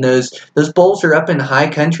me, and those bulls are up in high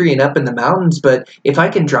country and up in the mountains. But if I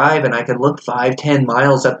can drive and I can look 5-10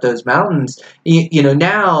 miles up those mountains,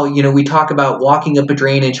 now, we talk about walking up a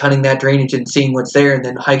drainage, hunting that drainage and seeing what's there, and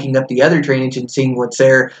then hiking up the other drainage and seeing what's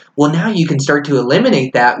there. Well, now you can start to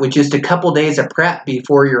eliminate that with just a couple days of prep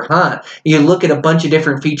before your hunt. You look at a bunch of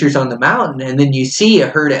different features on the mountain, and then you see a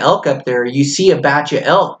herd of elk up there. You see a batch of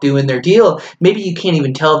elk doing their deal. Maybe you can't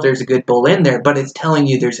even tell if there's a good bull in there, but it's telling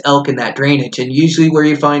you there's elk in that drainage. And usually where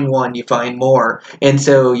you find one, you find more. And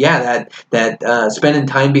so, yeah, that spending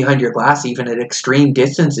time behind your glass, even at extreme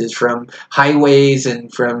distances from highways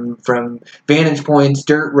and from vantage points,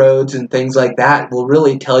 dirt roads, and things like that, will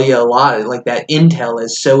really tell you a lot. Like, that intel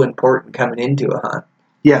is so important coming into a hunt.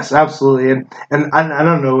 Yes, absolutely, and I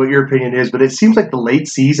don't know what your opinion is, but it seems like the late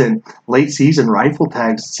season rifle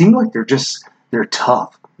tags seem like they're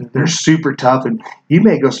tough. Mm-hmm. They're super tough, and you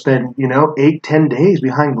may go spend 8-10 days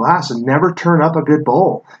behind glass and never turn up a good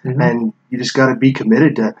bull. Mm-hmm. And you just got to be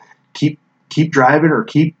committed to keep driving or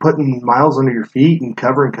keep putting miles under your feet and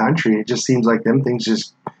covering country. It just seems like them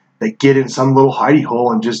things they get in some little hidey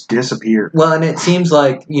hole and just disappear. Well, and it seems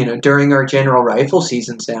like, during our general rifle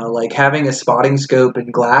seasons now, like having a spotting scope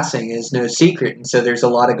and glassing is no secret. And so there's a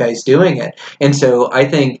lot of guys doing it. And so I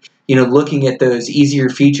think, looking at those easier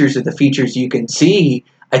features of the features you can see,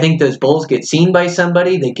 I think those bulls get seen by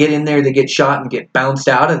somebody, they get in there, they get shot and get bounced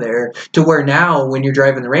out of there, to where now when you're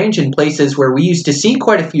driving the range in places where we used to see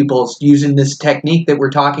quite a few bulls using this technique that we're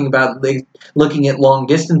talking about, looking at long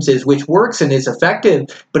distances, which works and is effective,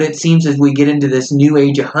 but it seems as we get into this new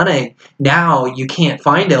age of hunting, now you can't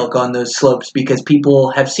find elk on those slopes because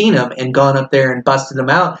people have seen them and gone up there and busted them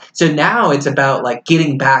out. So now it's about like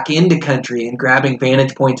getting back into country and grabbing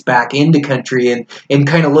vantage points back into country and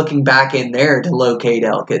kind of looking back in there to locate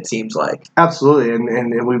elk. It seems like. Absolutely,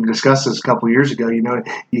 and we've discussed this a couple of years ago.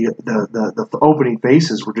 The opening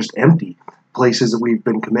faces were just empty places that we've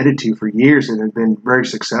been committed to for years and have been very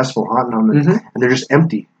successful hunting them, and they're just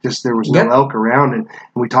empty. Just there was no elk around, and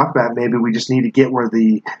we talked about maybe we just need to get where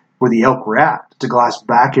the elk were at to glass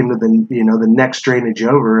back into the next drainage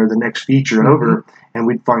over or the next feature over, and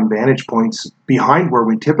we'd find vantage points behind where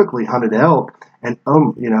we typically hunted elk. And,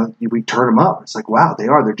 we turn them up. It's like, wow,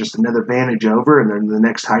 they're just another vantage over and then the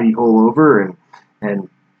next hidey hole over and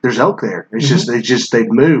there's elk there. It's just they've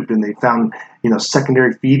moved and they found,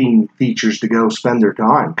 secondary feeding features to go spend their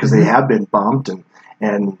time because they have been bumped and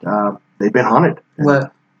they've been hunted.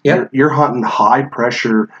 Well, yeah. You're hunting high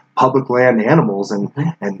pressure public land animals and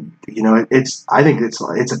I think it's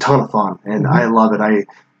a ton of fun and I love it.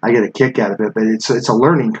 I get a kick out of it, but it's a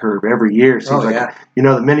learning curve every year. It seems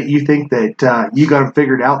the minute you think that you got them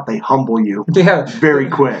figured out, they humble you very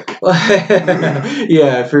quick.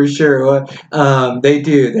 Yeah, for sure. They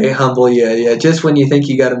do. They humble you. Yeah, just when you think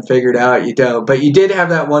you got them figured out, you don't. But you did have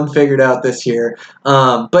that one figured out this year.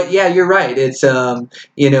 But yeah, you're right. It's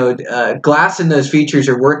glassing those features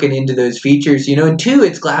or working into those features. And two,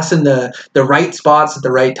 it's glassing the right spots at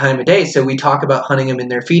the right time of day. So we talk about hunting them in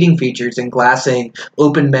their feeding features and glassing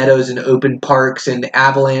open meadows and open parks and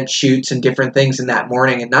avalanche chutes and different things in that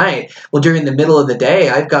morning and night. Well, during the middle of the day,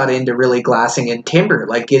 I've got into really glassing in timber,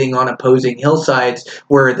 like getting on opposing hillsides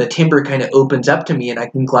where the timber kind of opens up to me and I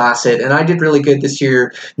can glass it. And I did really good this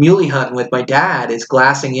year muley hunting with my dad, is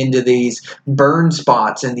glassing into these burn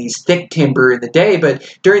spots and these thick timber in the day.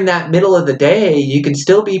 But during that middle of the day, you can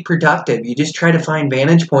still be productive. You just try to find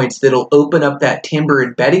vantage points that'll open up that timber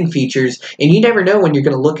and bedding features. And you never know when you're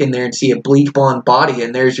going to look in there and see a bleach blonde body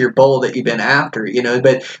and there's your bull that you've been after,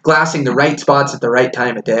 but glassing the right spots at the right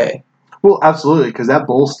time of day. Well, absolutely, because that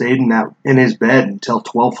bull stayed in his bed until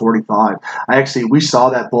 12:45. We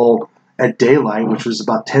saw that bull at daylight, which was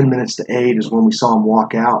about 10 minutes to 8 is when we saw him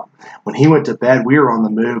walk out. When he went to bed, we were on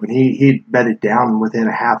the move, and he bedded down within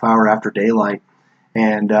a half hour after daylight.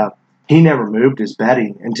 And he never moved his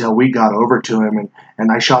bedding until we got over to him,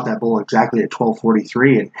 and I shot that bull exactly at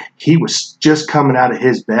 12:43, and he was just coming out of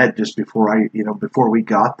his bed just before before we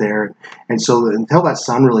got there, and so until that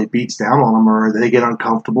sun really beats down on them or they get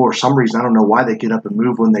uncomfortable or some reason, I don't know why they get up and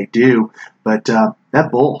move when they do, but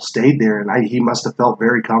that bull stayed there, and he must have felt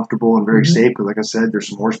very comfortable and very safe because, like I said, there's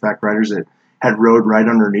some horseback riders that had rode right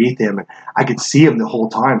underneath him, and I could see him the whole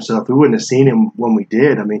time. So if we wouldn't have seen him when we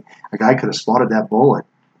did, a guy could have spotted that bull at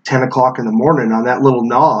 10 o'clock in the morning on that little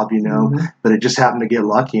knob, but it just happened to get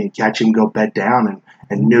lucky and catch him go bed down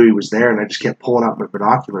and knew he was there. And I just kept pulling up my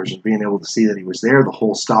binoculars and being able to see that he was there. The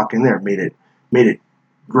whole stock in there made it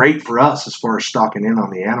great for us as far as stocking in on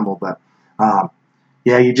the animal. But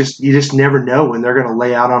yeah, you just never know when they're going to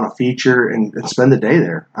lay out on a feature and spend the day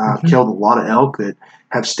there. Killed a lot of elk that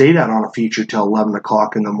have stayed out on a feature till 11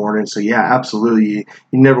 o'clock in the morning. So yeah, absolutely,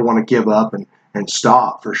 you never want to give up and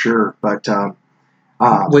stop for sure. But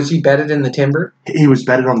was he bedded in the timber? He was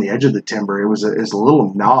bedded on the edge of the timber. It was a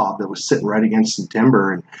little knob that was sitting right against the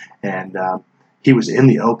timber, and he was in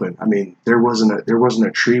the open. I mean, there wasn't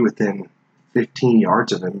a tree within 15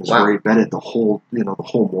 yards of him. It was where he bedded the whole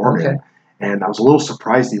morning. Okay. And I was a little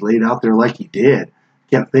surprised he laid out there like he did.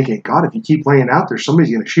 Kept thinking, God, if you keep laying out there,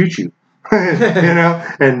 somebody's going to shoot you.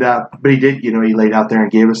 And but he did. He laid out there and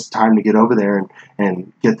gave us the time to get over there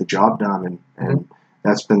and get the job done. And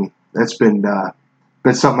that's been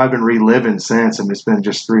something I've been reliving since. I mean, it's been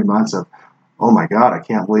just 3 months of, oh my God, I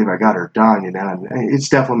can't believe I got her done. And it's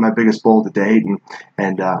definitely my biggest bull to date.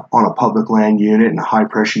 And on a public land unit and a high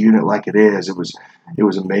pressure unit like it is, it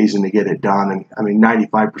was amazing to get it done. And I mean,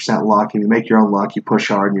 95% luck. If you make your own luck, you push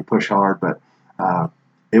hard and you push hard. But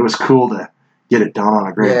it was cool to get it done on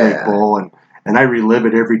a great big bull. And I relive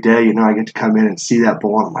it every day. I get to come in and see that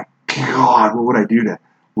bull, and I'm like, God, what would I do to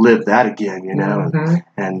live that again?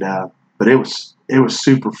 But it was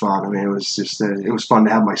super fun. I mean, it was just it was fun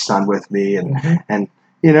to have my son with me, and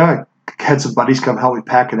I had some buddies come help me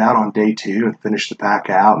pack it out on day 2 and finish the pack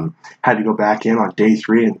out, and had to go back in on day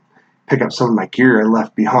 3 and pick up some of my gear I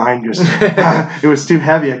left behind. Just it was too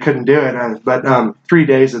heavy. I couldn't do it. But 3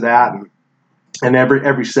 days of that, and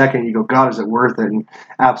every second you go, God, is it worth it? And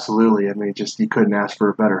absolutely. I mean, just you couldn't ask for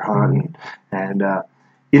a better hunt. And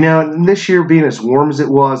this year being as warm as it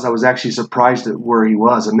was, I was actually surprised at where he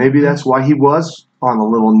was, and maybe that's why he was on a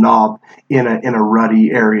little knob in a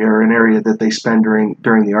ruddy area, or an area that they spend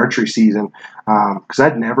during the archery season. Because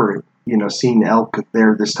I'd never seen elk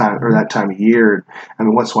there this time or that time of year. I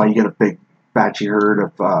mean, once in a while you get a big batchy herd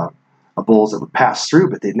of bulls that would pass through,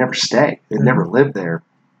 but they'd never stay. They'd never live there.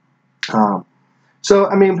 So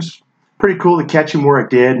I mean, it was pretty cool to catch him where I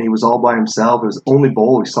did, and he was all by himself. It was the only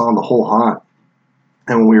bull we saw in the whole hunt.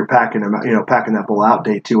 And when we were packing that bull out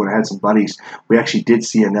day 2, when I had some buddies, we actually did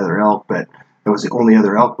see another elk, but it was the only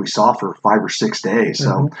other elk we saw for 5 or 6 days.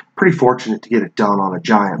 So pretty fortunate to get it done on a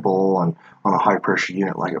giant bull and on a high pressure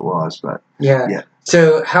unit like it was. But yeah.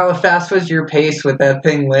 So how fast was your pace with that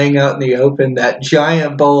thing laying out in the open, that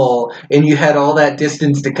giant bull, and you had all that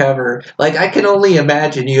distance to cover? Like, I can only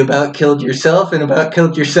imagine you about killed yourself and about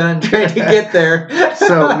killed your son trying to get there.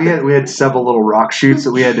 So we had several little rock chutes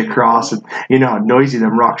that we had to cross, and you know how noisy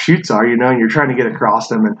them rock chutes are, and you're trying to get across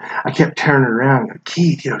them, and I kept turning around, and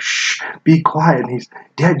Keith, shh, be quiet. And he's,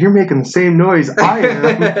 Dad, you're making the same noise I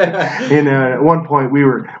am. And at one point we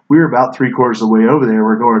were about 3/4 of the way over there.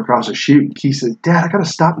 We're going across a chute, and Keith said, Dad, I gotta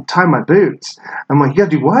stop and tie my boots. I'm like, you gotta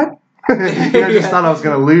do what? I just thought I was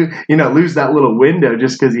gonna lose that little window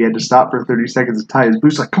just because he had to stop for 30 seconds to tie his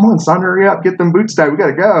boots. Like, come on, son, hurry up, get them boots tied. We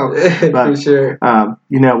gotta go. But, for sure.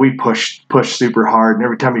 We pushed super hard, and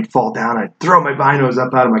every time he'd fall down, I'd throw my binos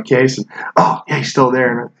up out of my case, and he's still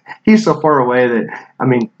there. And he's so far away that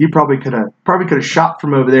you probably could have shot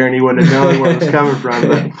from over there, and he wouldn't have known where it was coming from.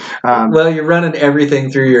 But well, you're running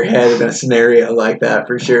everything through your head in a scenario like that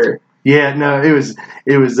for sure. Yeah, no, it was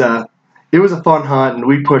a fun hunt, and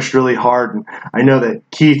we pushed really hard. And I know that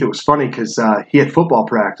Keith, it was funny because he had football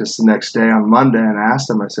practice the next day on Monday, and I asked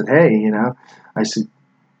him, I said, hey, I said,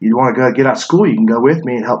 you want to go get out of school, you can go with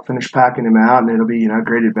me and help finish packing him out, and it'll be, a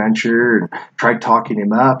great adventure, and tried talking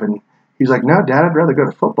him up. And he's like, no, Dad, I'd rather go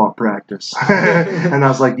to football practice. And I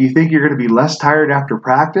was like, do you think you're going to be less tired after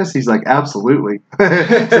practice? He's like, absolutely.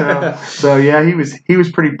 So yeah, he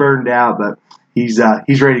was pretty burned out, but he's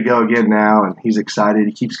ready to go again now, and he's excited.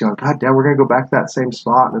 He keeps going, God, Dad, we're going to go back to that same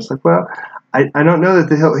spot. And it's like, well, I don't know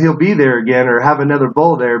that he'll be there again or have another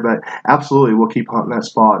bull there, but absolutely we'll keep hunting that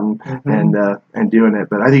spot and doing it.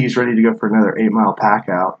 But I think he's ready to go for another 8-mile pack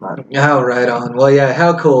out. Oh, right on. Well, yeah,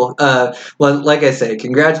 how cool. Well, like I say,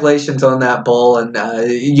 congratulations on that bull, and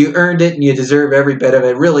you earned it, and you deserve every bit of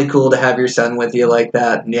it. Really cool to have your son with you like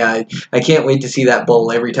that. And yeah, I can't wait to see that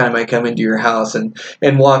bull every time I come into your house and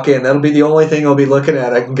walk in. That'll be the only thing I'll be looking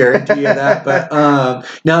at. I can guarantee you that. But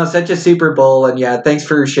no, such a super bull, and yeah, thanks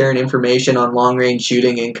for sharing information on long-range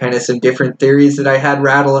shooting and kind of some different theories that I had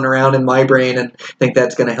rattling around in my brain, and I think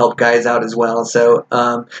that's going to help guys out as well. So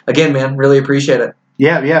again, man, really appreciate it.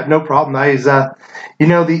 Yeah, no problem.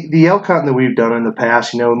 The elk hunting that we've done in the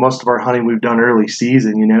past, most of our hunting we've done early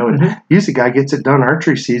season, and usually a guy gets it done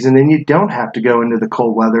archery season, and you don't have to go into the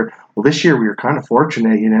cold weather. Well, this year we were kind of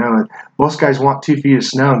fortunate, and most guys want 2 feet of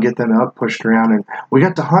snow and get them elk pushed around, and we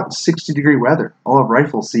got to hunt 60-degree weather all of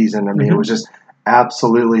rifle season. I mean, it was just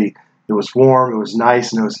absolutely. It was warm, it was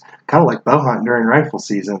nice, and it was kind of like bow hunting during rifle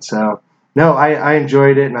season. So no, I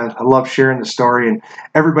enjoyed it, and I love sharing the story. And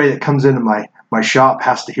everybody that comes into my shop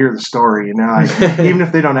has to hear the story. Even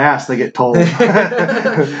if they don't ask, they get told.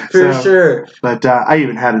 For sure. But I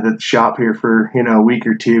even had it at the shop here for a week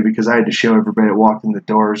or two because I had to show everybody that walked in the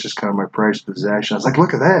door. It's just kind of my prized possession. I was like,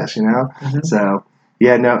 look at this, Mm-hmm. So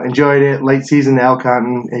yeah, no, enjoyed it. Late season elk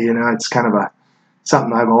hunting, it's kind of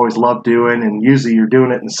something I've always loved doing. And usually you're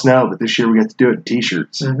doing it in the snow, but this year we got to do it in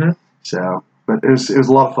t-shirts. Mm-hmm. So, but it was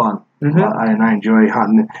a lot of fun. Mm-hmm. And I enjoy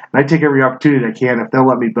hunting. And I take every opportunity I can. If they'll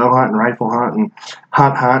let me bow hunt and rifle hunt and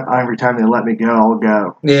hunt, every time they let me go, I'll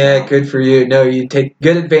go. Yeah, good for you. No, you take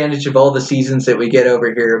good advantage of all the seasons that we get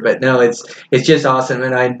over here. But no, it's just awesome,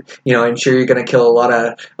 and I'm sure you're going to kill a lot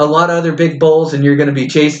of other big bulls, and you're going to be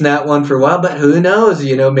chasing that one for a while. But who knows?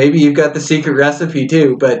 Maybe you've got the secret recipe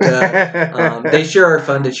too. But they sure are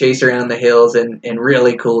fun to chase around the hills, and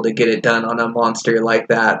really cool to get it done on a monster like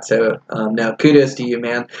that. So now, kudos to you,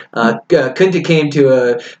 man. Couldn't have came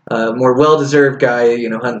to a more well-deserved guy,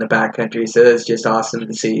 hunting the backcountry. So it's just awesome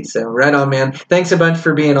to see. So right on, man. Thanks a bunch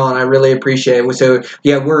for being on. I really appreciate it. So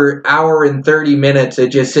yeah, we're hour and 30 minutes of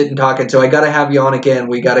just sitting talking. So I got to have you on again.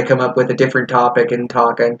 We got to come up with a different topic and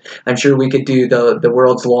talk. I'm sure we could do the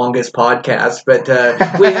world's longest podcast, but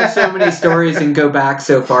we have so many stories and go back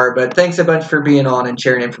so far. But thanks a bunch for being on and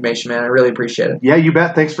sharing information, man. I really appreciate it. Yeah, you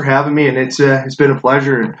bet. Thanks for having me, and it's been a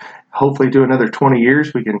pleasure. And hopefully, do another 20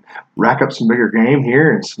 years, we can rack up some bigger game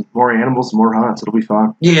here and some more animals, more hunts. It'll be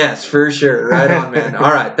fun. Yes, for sure. Right on, man.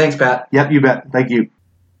 All right. Thanks, Pat. Yep, you bet. Thank you.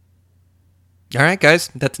 All right, guys.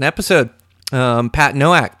 That's an episode. Pat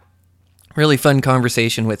Nowak. Really fun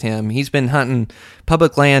conversation with him. He's been hunting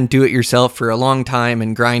public land, do-it-yourself for a long time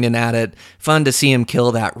and grinding at it. Fun to see him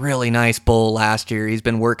kill that really nice bull last year. He's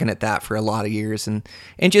been working at that for a lot of years, and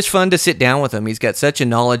just fun to sit down with him. He's got such a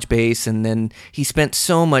knowledge base, and then he spent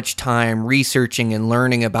so much time researching and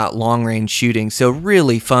learning about long-range shooting. So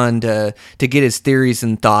really fun to get his theories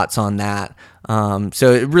and thoughts on that.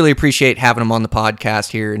 So I really appreciate having him on the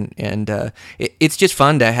podcast here, and it's just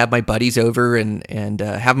fun to have my buddies over and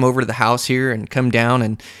have them over to the house here and come down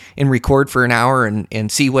and record for an hour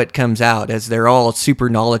and see what comes out, as they're all super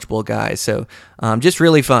knowledgeable guys. So just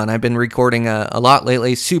really fun. I've been recording a lot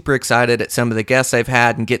lately. Super excited at some of the guests I've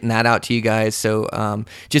had and getting that out to you guys. So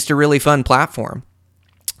just a really fun platform.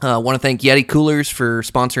 I want to thank Yeti Coolers for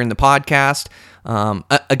sponsoring the podcast.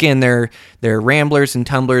 Again, they're ramblers and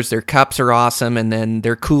tumblers. Their cups are awesome, and then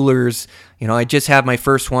their coolers. I just have my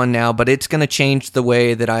first one now, but it's going to change the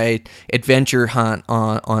way that I adventure hunt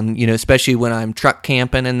on especially when I'm truck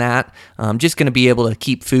camping and that. I'm just going to be able to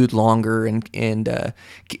keep food longer and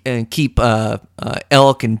keep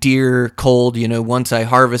elk and deer cold. Once I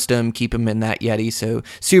harvest them, keep them in that Yeti. So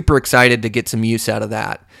super excited to get some use out of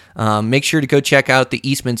that. Make sure to go check out the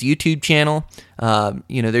Eastman's YouTube channel.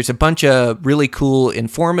 There's a bunch of really cool,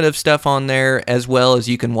 informative stuff on there, as well as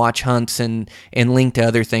you can watch hunts and link to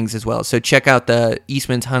other things as well. So check out the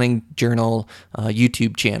Eastman's Hunting Journal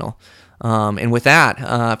YouTube channel. And with that,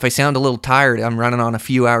 if I sound a little tired, I'm running on a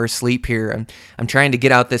few hours sleep here. I'm trying to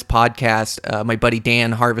get out this podcast. My buddy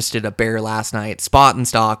Dan harvested a bear last night, spot and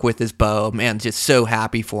stock with his bow. Man, just so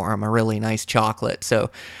happy for him. A really nice chocolate. So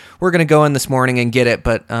we're going to go in this morning and get it,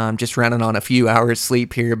 but just running on a few hours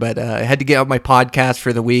sleep here. But I had to get out my podcast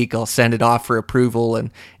for the week. I'll send it off for approval,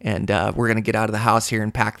 and we're going to get out of the house here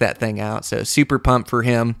and pack that thing out. So super pumped for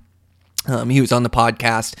him. He was on the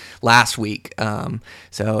podcast last week.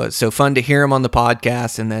 So fun to hear him on the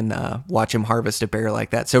podcast and then watch him harvest a bear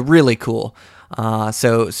like that. So really cool.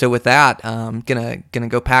 So with that, gonna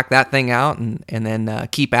go pack that thing out and then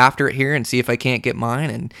keep after it here and see if I can't get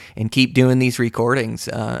mine and keep doing these recordings.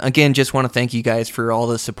 Again, just want to thank you guys for all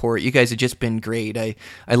the support. You guys have just been great. I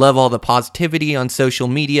love all the positivity on social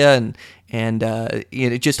media and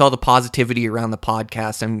just all the positivity around the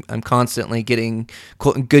podcast. I'm constantly getting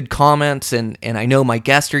good comments, and I know my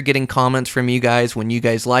guests are getting comments from you guys when you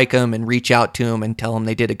guys like them and reach out to them and tell them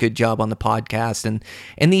they did a good job on the podcast.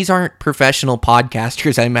 And these aren't professional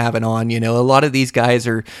podcasters I'm having on. A lot of these guys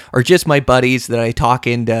are just my buddies that I talk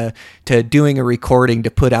into doing a recording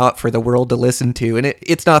to put out for the world to listen to. And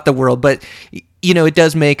it's not the world, but it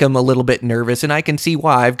does make them a little bit nervous, and I can see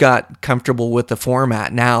why. I've got comfortable with the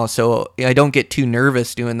format now, so I don't get too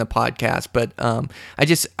nervous doing the podcast. But I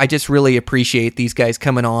just really appreciate these guys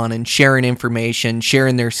coming on and sharing information,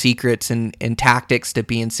 sharing their secrets and tactics to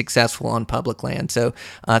being successful on public land. So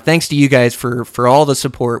thanks to you guys for all the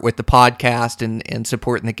support with the podcast and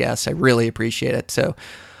supporting the guests. I really appreciate it. So,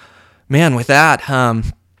 man, with that,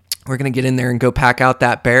 we're going to get in there and go pack out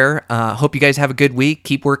that bear. Hope you guys have a good week.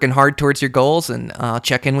 Keep working hard towards your goals, and I'll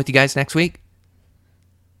check in with you guys next week.